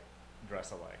have to like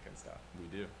dress alike and stuff. We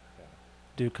do.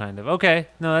 Do kind of. Okay.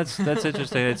 No, that's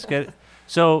interesting. It's good.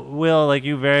 So, Will, like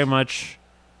you very much.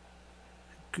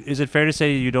 Is it fair to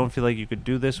say you don't feel like you could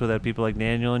do this without people like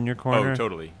Daniel in your corner? Oh,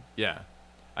 totally. Yeah.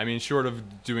 I mean, short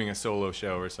of doing a solo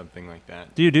show or something like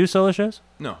that. Do you do solo shows?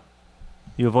 No.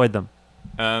 You avoid them.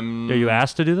 Are you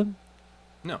asked to do them?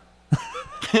 No.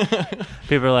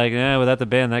 People are like, without the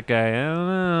band, that guy, I don't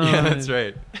know. Yeah, that's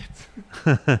right.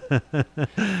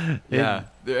 Yeah,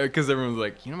 because everyone's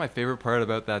like, my favorite part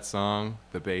about that song,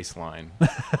 the bass line.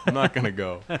 I'm not gonna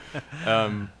go.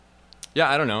 Yeah,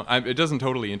 I don't know. It doesn't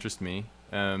totally interest me.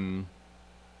 Yeah,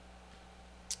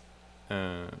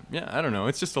 I don't know.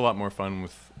 It's just a lot more fun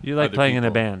with. You like other playing in a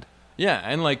people. band? Yeah,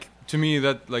 and like to me,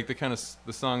 that like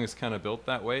the song is kind of built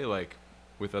that way, like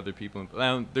with other people.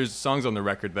 There's songs on the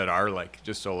record that are like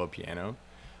just solo piano,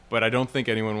 but I don't think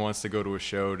anyone wants to go to a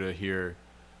show to hear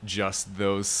just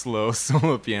those slow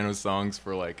solo piano songs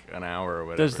for like an hour or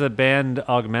whatever. Does the band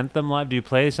augment them live? Do you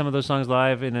play some of those songs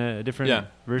live in a different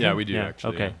version? Yeah, we do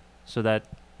actually. Okay, yeah. so that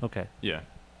Yeah,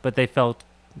 but they felt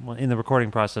in the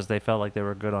recording process they felt like they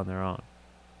were good on their own.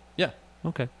 Yeah.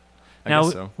 Okay. I Now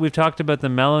guess so. we've talked about the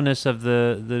mellowness of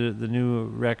the new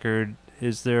record.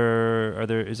 Is there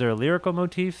a lyrical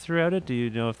motif throughout it? Do you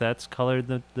know if that's colored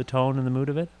the tone and the mood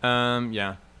of it?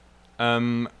 Yeah.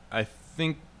 I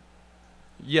think.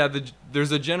 Yeah,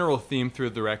 there's a general theme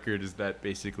through the record is that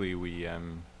basically we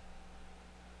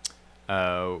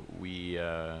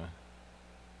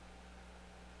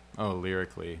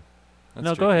lyrically. That's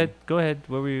no, tricky. Go ahead.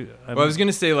 What were you? Well, I was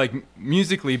gonna say like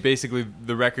musically, basically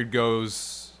the record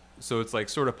goes so it's like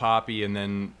sort of poppy, and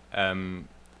then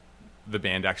the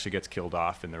band actually gets killed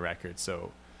off in the record.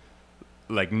 So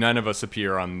like none of us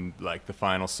appear on like the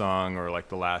final song or like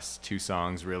the last two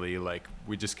songs. Really, like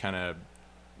we just kind of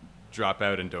drop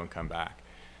out and don't come back.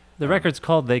 The record's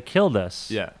called "They Killed Us."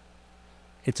 Yeah,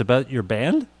 it's about your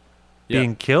band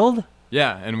being killed.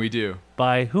 Yeah, and we do.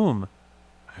 By whom?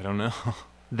 I don't know.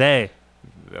 They.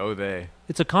 Oh, they.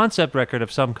 It's a concept record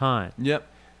of some kind. Yep.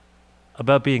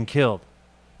 About being killed.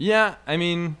 Yeah, I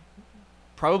mean,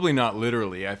 probably not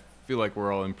literally. I feel like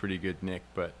we're all in pretty good nick,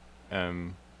 but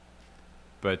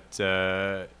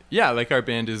yeah, like our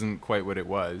band isn't quite what it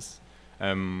was,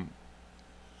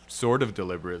 sort of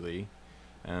deliberately,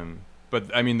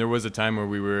 but I mean, there was a time where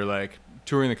we were like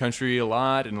touring the country a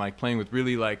lot and like playing with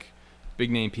really like big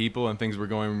name people, and things were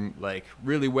going like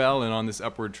really well and on this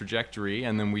upward trajectory,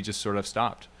 and then we just sort of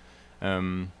stopped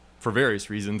for various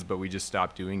reasons, but we just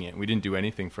stopped doing it. We didn't do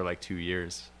anything for like 2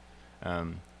 years,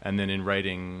 and then in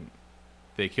writing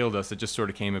They Killed Us, it just sort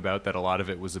of came about that a lot of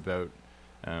it was about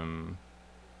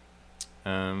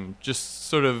just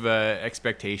sort of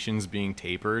expectations being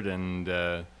tapered,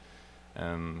 and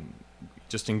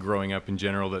just in growing up in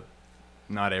general, that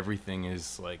not everything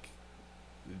is like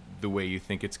the way you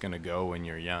think it's going to go when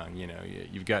you're young.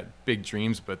 You've got big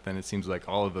dreams, but then it seems like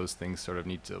all of those things sort of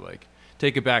need to like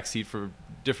take a back seat for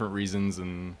different reasons,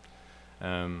 and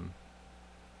and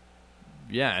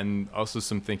also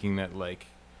some thinking that like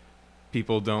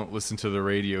people don't listen to the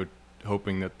radio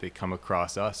hoping that they come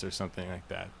across us or something like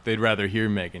that. They'd rather hear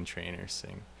Meghan Trainor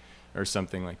sing or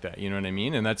something like that. You know what I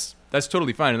mean? And that's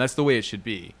totally fine, and that's the way it should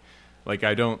be. Like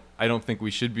I don't think we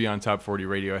should be on Top 40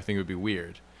 radio. I think it would be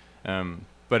weird.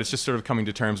 But it's just sort of coming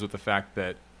to terms with the fact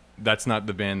that that's not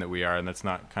the band that we are, and that's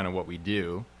not kind of what we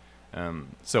do.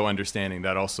 So understanding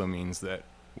that also means that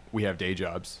we have day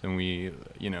jobs, and we,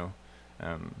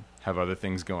 have other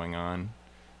things going on.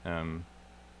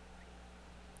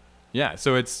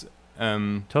 So it's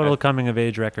total coming of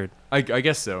age record. I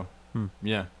guess so.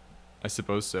 Yeah, I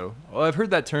suppose so. Well, I've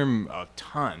heard that term a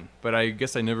ton, but I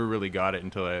guess I never really got it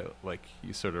until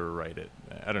you sort of write it.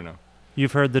 I don't know.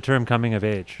 You've heard the term coming of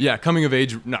age. Yeah, coming of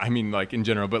age. No, I mean like in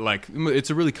general, but like it's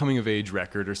a really coming of age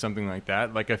record or something like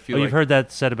that. Like I feel like you've heard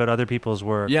that said about other people's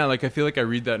work. Yeah, like I feel like I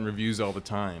read that in reviews all the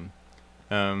time.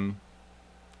 And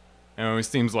it always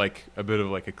seems like a bit of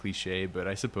like a cliche, but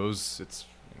I suppose it's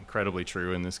incredibly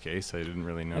true in this case. I didn't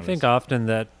really know. I think often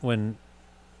that when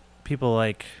people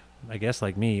like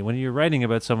me, when you're writing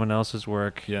about someone else's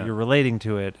work, you're relating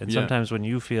to it, and sometimes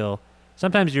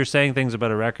sometimes you're saying things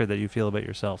about a record that you feel about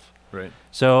yourself. Right.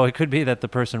 So it could be that the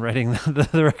person writing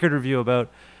the record review about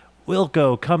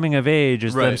Wilco coming of age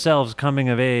is themselves coming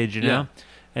of age, you know?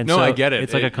 And No, so I get it.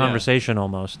 It's like a Yeah. conversation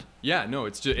almost. Yeah, no,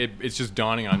 it's just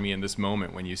dawning on me in this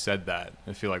moment when you said that.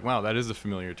 I feel like, wow, that is a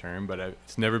familiar term, but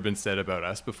it's never been said about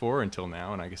us before until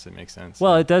now, and I guess it makes sense.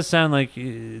 Well, it does sound like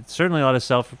certainly a lot of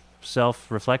self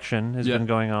reflection has Yeah. been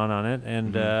going on it,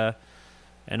 and Mhm.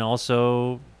 and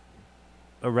also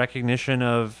a recognition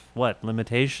of what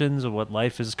limitations of what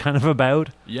life is kind of about.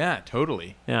 Yeah,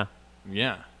 totally. Yeah,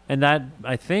 Yeah. and that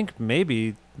I think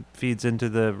maybe feeds into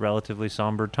the relatively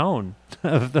somber tone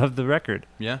of the record.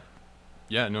 Yeah.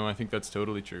 Yeah, no, I think that's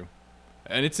totally true.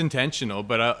 And it's intentional,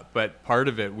 but part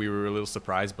of it we were a little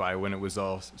surprised by when it was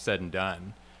all said and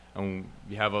done. And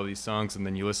you have all these songs and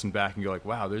then you listen back and go like,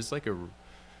 wow, there's like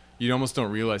you almost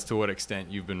don't realize to what extent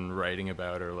you've been writing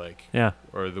about or like Yeah.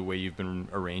 or the way you've been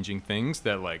arranging things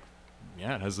that like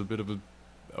yeah, it has a bit of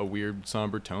a weird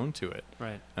somber tone to it.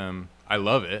 Right. I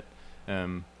love it.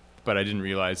 But I didn't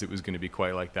realize it was going to be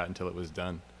quite like that until it was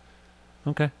done.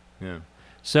 Okay. Yeah.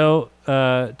 So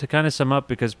to kind of sum up,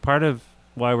 because part of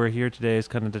why we're here today is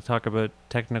kind of to talk about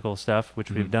technical stuff, which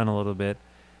we've Mhm. done a little bit.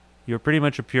 You're pretty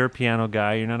much a pure piano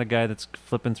guy. You're not a guy that's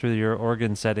flipping through your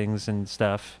organ settings and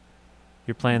stuff.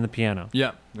 You're playing the piano.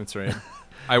 Yeah, that's right.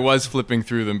 I was flipping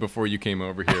through them before you came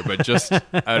over here, but just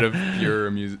out of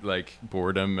pure like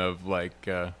boredom of like,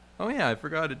 oh yeah, I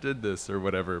forgot it did this or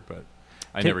whatever, but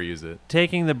I never use it.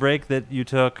 Taking the break that you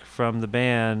took from the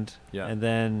band Yeah. and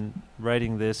then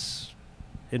writing this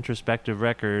introspective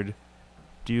record,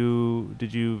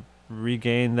 did you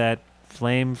regain that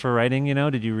flame for writing,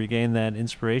 Did you regain that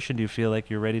inspiration? Do you feel like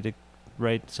you're ready to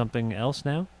write something else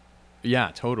now?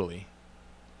 Yeah, totally.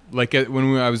 Like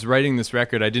when I was writing this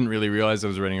record, I didn't really realize I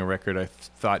was writing a record. I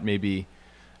thought maybe,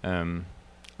 I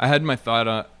had my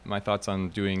thoughts on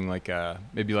doing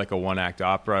maybe like a one-act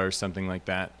opera or something like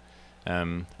that.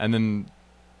 And then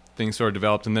things sort of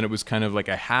developed, and then it was kind of like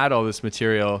I had all this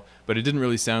material, but it didn't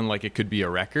really sound like it could be a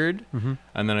record. Mhm.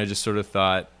 And then I just sort of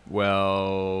thought,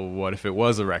 well, what if it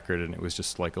was a record and it was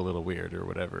just like a little weird or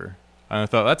whatever? And I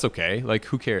thought, that's okay. Like,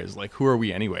 who cares? Like, who are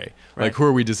we anyway? Right. Like, who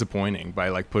are we disappointing by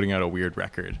like putting out a weird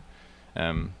record?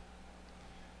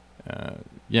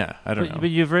 Yeah, I don't know. But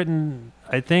you've written,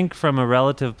 I think, from a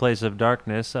relative place of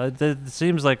darkness. It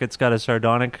seems like it's got a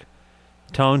sardonic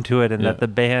tone to it, and Yeah. that the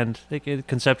band,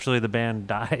 conceptually, the band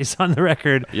dies on the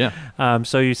record. Yeah.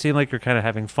 So you seem like you're kind of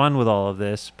having fun with all of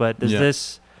this. But does Yeah.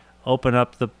 this open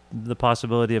up the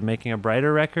possibility of making a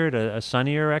brighter record, a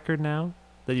sunnier record now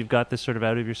that you've got this sort of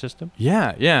out of your system?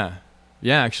 Yeah.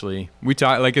 Actually, we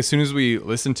talked like as soon as we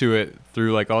listened to it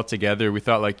through like all together, we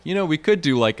thought like we could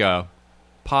do like a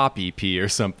pop EP or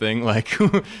something like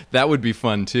that would be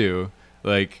fun too.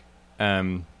 Like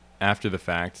after the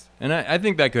fact, and I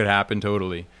think that could happen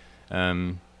totally.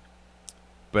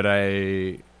 But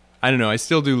I don't know. I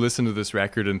still do listen to this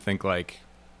record and think like,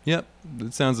 yep,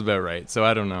 that sounds about right. So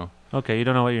I don't know. Okay, you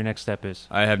don't know what your next step is.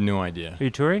 I have no idea. Are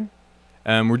you touring?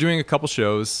 We're doing a couple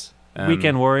shows.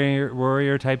 Weekend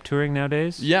warrior type touring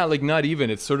nowadays? Yeah, like not even.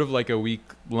 It's sort of like a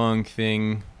week-long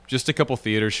thing. Just a couple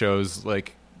theater shows,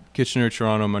 like Kitchener,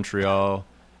 Toronto, Montreal.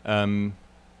 And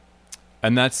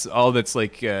that's all that's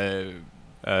like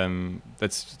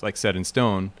set in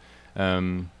stone.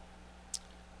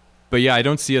 But yeah, I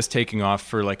don't see us taking off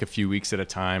for like a few weeks at a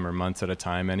time or months at a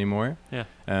time anymore. Yeah.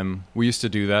 We used to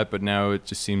do that, but now it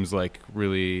just seems like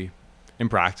really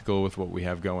impractical with what we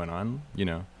have going on,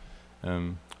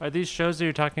 Are these shows that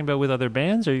you're talking about with other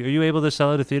bands? Are you able to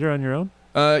sell at a theater on your own?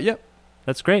 Yep.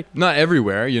 That's great. Not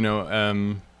everywhere,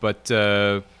 but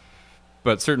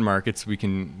certain markets we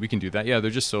can do that. Yeah,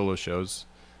 they're just solo shows.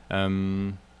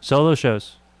 Solo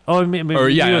shows. Oh, I mean Or,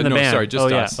 yeah, you and the no, band. sorry,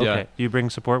 just oh, us, yeah. Okay. Do you bring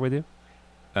support with you?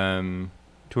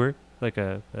 Tour like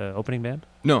a opening band?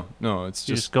 No, it's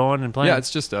You just go on and play. Yeah,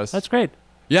 it's just us. That's great.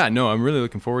 Yeah, no, I'm really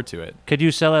looking forward to it. Could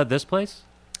you sell out this place?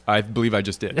 I believe I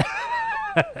just did.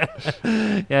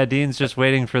 Yeah, Dean's just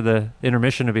waiting for the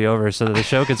intermission to be over so that the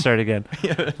show can start again.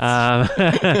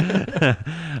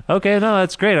 Okay, no,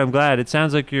 that's great. I'm glad. It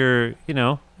sounds like you're,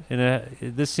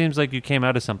 this seems like you came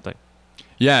out of something.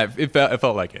 Yeah, it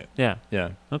felt like it. Yeah.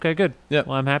 Yeah. Okay, good. Yeah.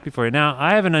 Well, I'm happy for you. Now,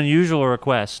 I have an unusual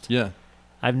request. Yeah.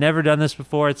 I've never done this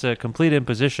before. It's a complete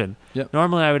imposition. Yep.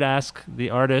 Normally, I would ask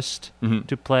the artist Mhm.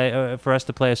 to play for us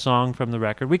to play a song from the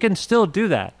record. We can still do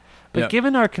that, but Yep.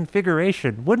 given our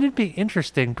configuration, wouldn't it be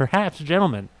interesting, perhaps,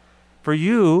 gentlemen, for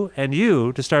you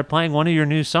to start playing one of your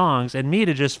new songs, and me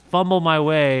to just fumble my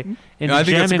way into I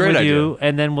think that's a jamming great with you, idea.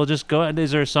 and then we'll just go.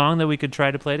 Is there a song that we could try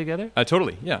to play together?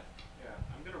 Totally. Yeah. Yeah,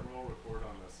 I'm gonna roll record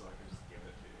on this so I can just give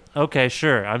it to you. Okay,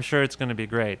 sure. I'm sure it's going to be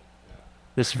great.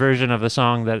 This version of the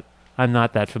song that I'm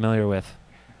not that familiar with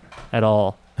at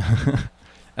all.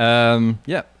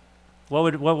 Yeah.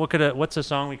 What's a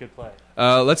song we could play?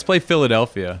 Let's play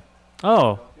Philadelphia.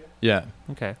 Oh, Yeah.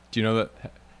 okay. Do you know that?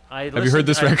 Have you heard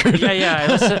this record?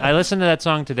 Yeah. I listened to that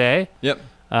song today. Yep.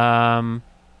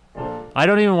 I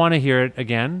don't even want to hear it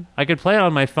again. I could play it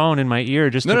on my phone in my ear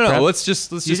just to No. prep. Let's just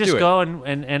You do just it. go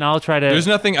and I'll try to. There's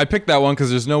nothing. I picked that one because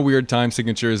there's no weird time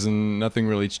signatures and nothing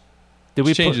really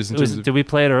changes. Did we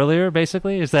play it earlier?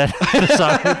 Basically, is that the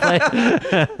song we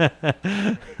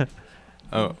played?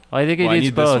 Oh, I think it well, needs I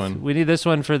need both. This one. We need this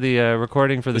one for the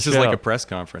recording for the show. This is like a press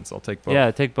conference. I'll take both. Yeah,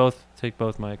 take both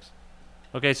mics.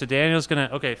 Okay, so Daniel's gonna.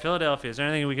 Okay, Philadelphia. Is there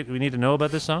anything we need to know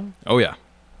about this song? Oh yeah.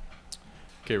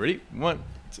 Okay, ready? 1,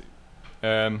 2.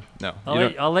 No.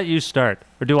 I'll let you start,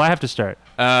 or do I have to start?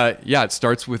 Yeah, it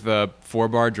starts with a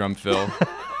 4-bar drum fill.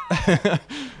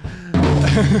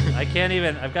 I can't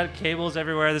even. I've got cables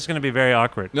everywhere. This is going to be very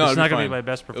awkward. No, it's not going to be my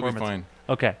best performance. It'll be fine.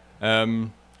 Okay.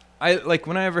 I like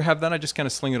when I ever have that, I just kind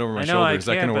of sling it over my I know shoulder. I Is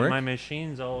that can, going to but work? my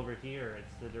machine's all over here.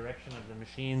 It's the direction of the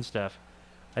machine stuff.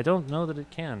 I don't know that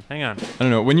it can. Hang on. I don't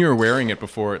know. When you were wearing it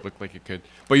before, it looked like it could.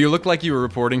 But you looked like you were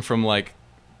reporting from like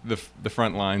the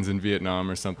front lines in Vietnam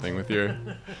or something with your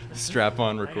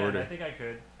strap-on recorder. I think I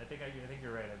could. I think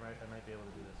you're right. I might be able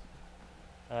to do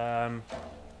this.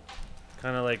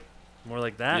 Kind of like more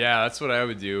like that. Yeah, that's what I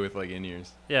would do with like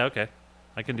in-ears. Yeah. Okay.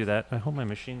 I can do that. I hope my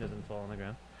machine doesn't fall on the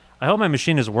ground. I hope my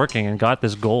machine is working and got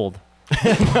this gold.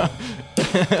 You're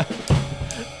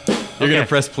gonna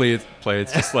press play.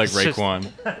 It's just like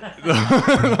Raekwon. The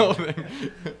whole thing.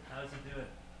 How does it do it?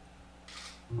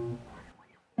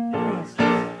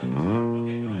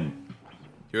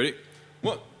 You ready?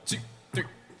 1, 2, 3,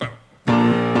 4.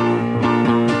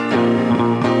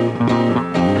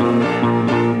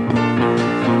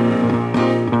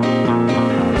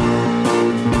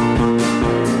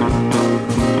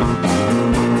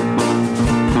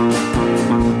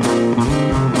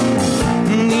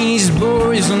 These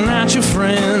boys are not your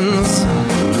friends,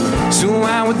 so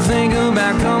I would think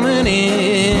about coming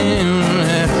in.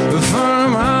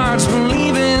 Firm hearts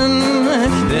believing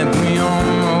that we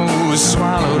almost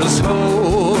swallowed us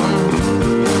whole.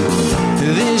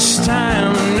 This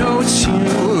time I know it's you.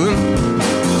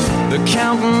 They're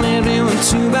counting everyone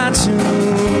 2 by 2,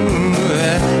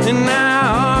 and I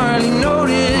hardly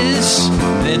notice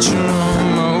that you're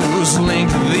almost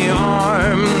length of the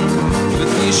arm. But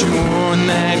at least you worn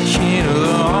that kid of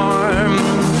the arm.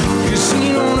 'Cause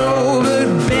you don't know, but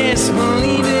best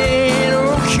believe it.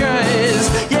 Oh, 'cause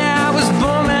yeah, I was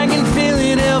born back in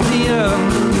Philadelphia.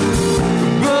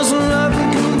 Bustle up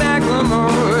and come back for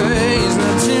more. It's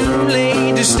not too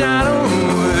late to start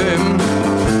over.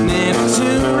 Never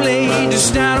too late to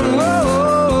start over.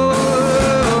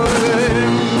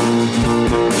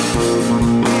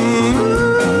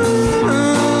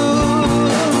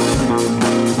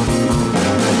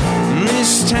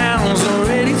 This town's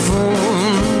already full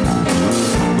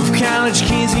of college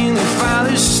kids in their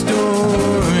father's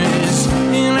stores,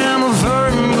 and I'm a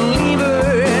firm believer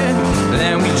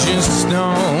that we just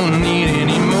don't need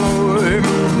any more.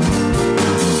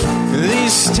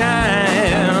 This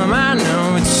time I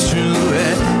know it's true.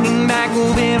 In back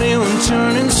of everyone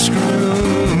turning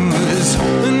screws.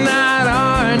 They're not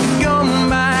hard to come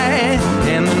by,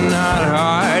 and they're not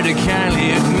hard to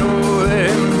kindly ignore.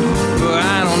 But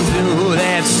I don't do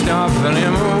that stuff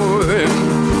anymore.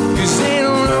 'Cause they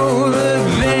don't know the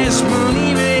best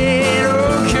believe it.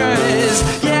 Oh, 'cause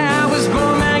yeah, I was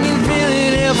born back in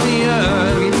Philadelphia.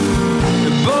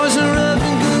 The boys are up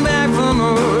and come back for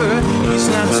more. It's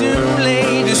not too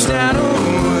late to start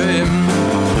over.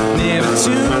 Never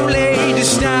too late to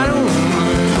start over.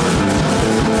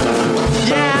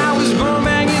 Yeah, I was born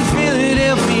back in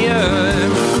Philadelphia.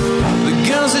 The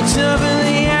girls are tough and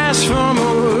they ask for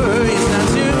more. It's not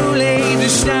too late to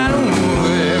start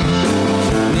over.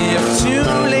 Never too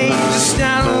late to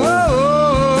start over.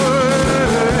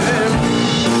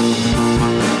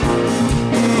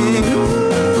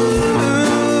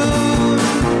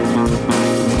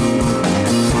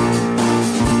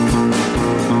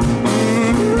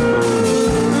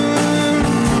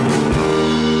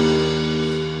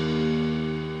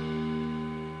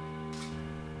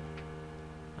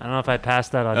 I don't know if I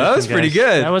passed that audition. That was pretty guys.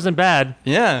 good. That wasn't bad.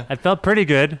 Yeah. I felt pretty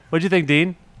good. What'd you think,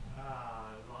 Dean?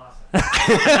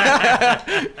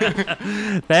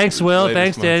 Thanks, Will. Latest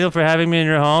Thanks, months. Daniel, for having me in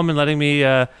your home and letting me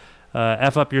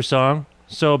F up your song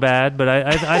so bad. But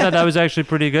I thought that was actually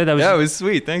pretty good. That was, Yeah, it was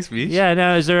sweet. Thanks, Beach. Yeah,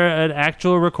 now, is there an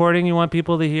actual recording you want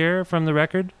people to hear from the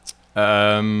record?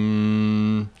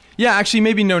 Yeah, actually,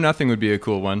 maybe Know Nothing would be a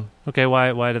cool one. Okay,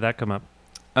 why did that come up?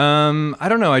 I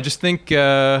don't know. I just think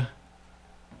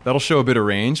that'll show a bit of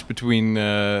range between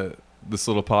this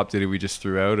little pop ditty we just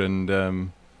threw out, and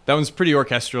that one's pretty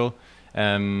orchestral.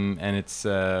 And it's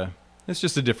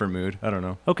just a different mood. I don't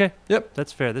know. Okay. Yep.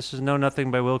 That's fair. This is Know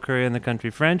Nothing by Will Curry and the Country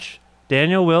French.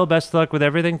 Daniel, Will, best of luck with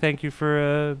everything. Thank you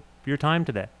for your time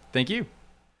today. Thank you.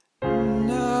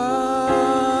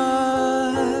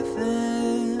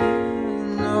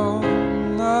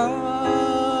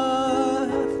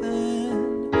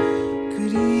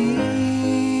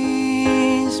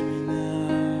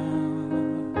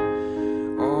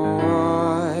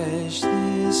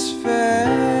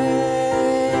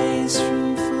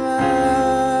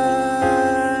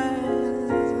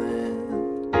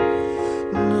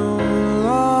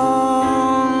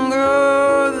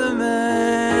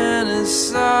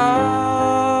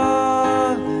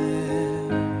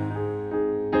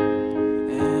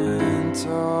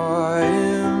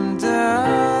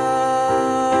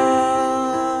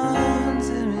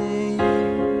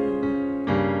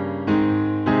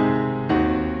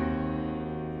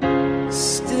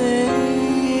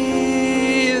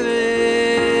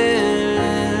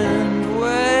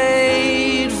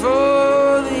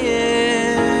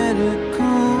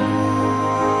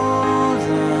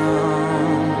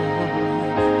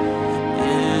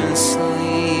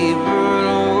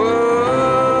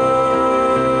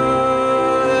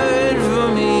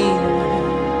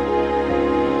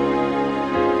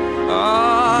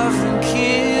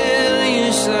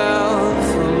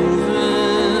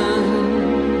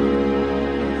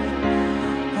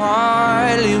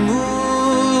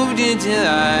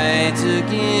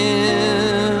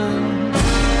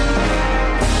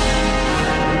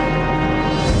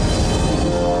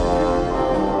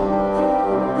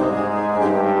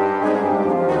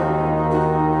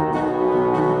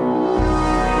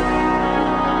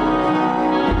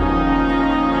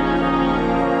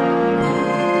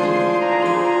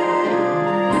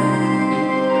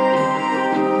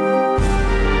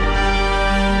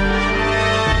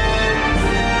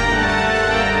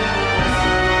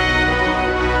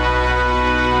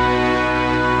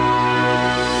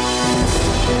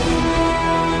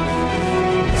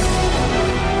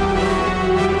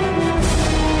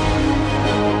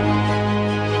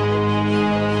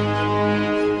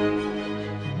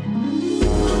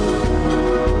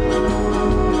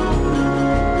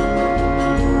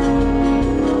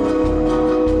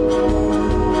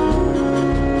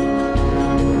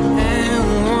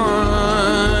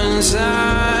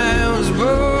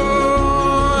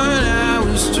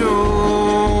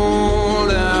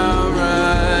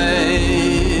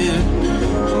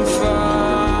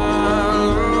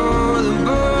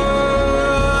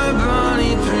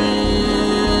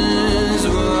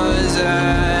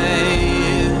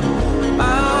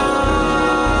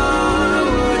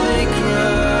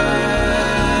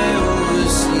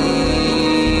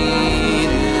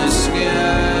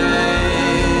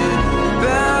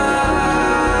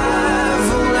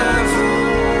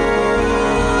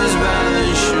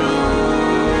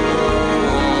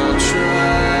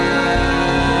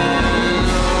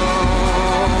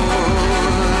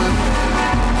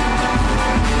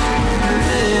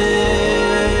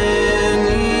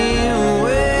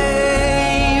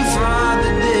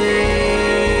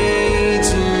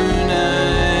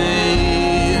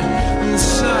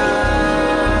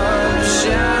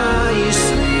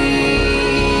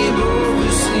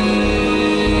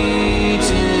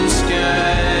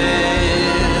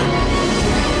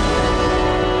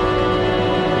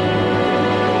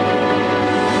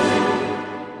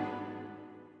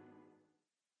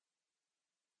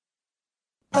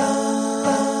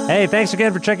 Hey, thanks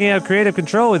again for checking out Creative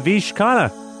Control with Vish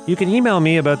Khanna. You can email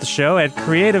me about the show at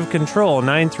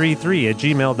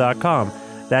creativecontrol933@gmail.com.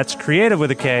 That's creative with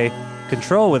a K,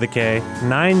 control with a K,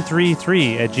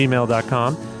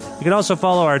 933@gmail.com. You can also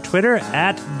follow our Twitter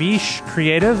at Vish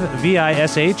Creative,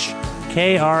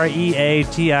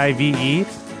 VishKreative.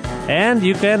 And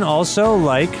you can also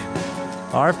like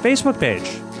our Facebook page.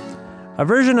 A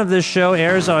version of this show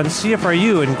airs on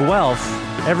CFRU in Guelph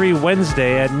every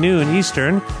Wednesday at noon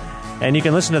Eastern, and you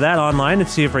can listen to that online at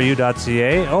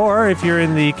cfru.ca, or if you're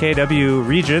in the KW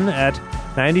region at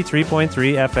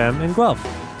 93.3 FM in Guelph.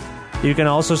 You can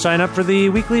also sign up for the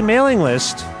weekly mailing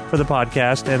list for the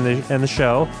podcast and the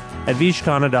show at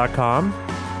vishkhanna.com,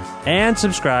 and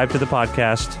subscribe to the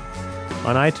podcast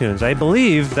on iTunes. I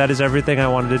believe that is everything I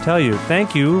wanted to tell you.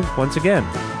 Thank you once again.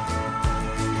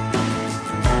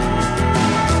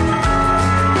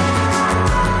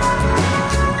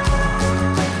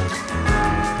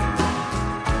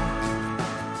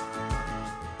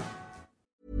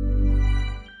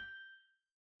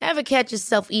 Ever catch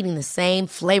yourself eating the same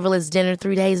flavorless dinner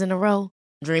 3 days in a row?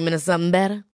 Dreaming of something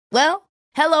better? Well,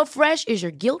 HelloFresh is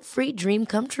your guilt-free dream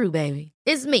come true, baby.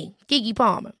 It's me, Keke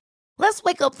Palmer. Let's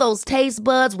wake up those taste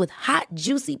buds with hot,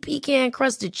 juicy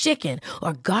pecan-crusted chicken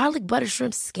or garlic butter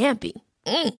shrimp scampi.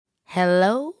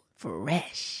 Hello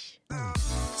Fresh.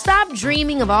 Stop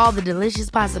dreaming of all the delicious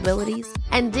possibilities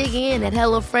and dig in at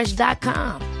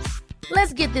HelloFresh.com.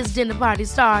 Let's get this dinner party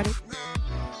started.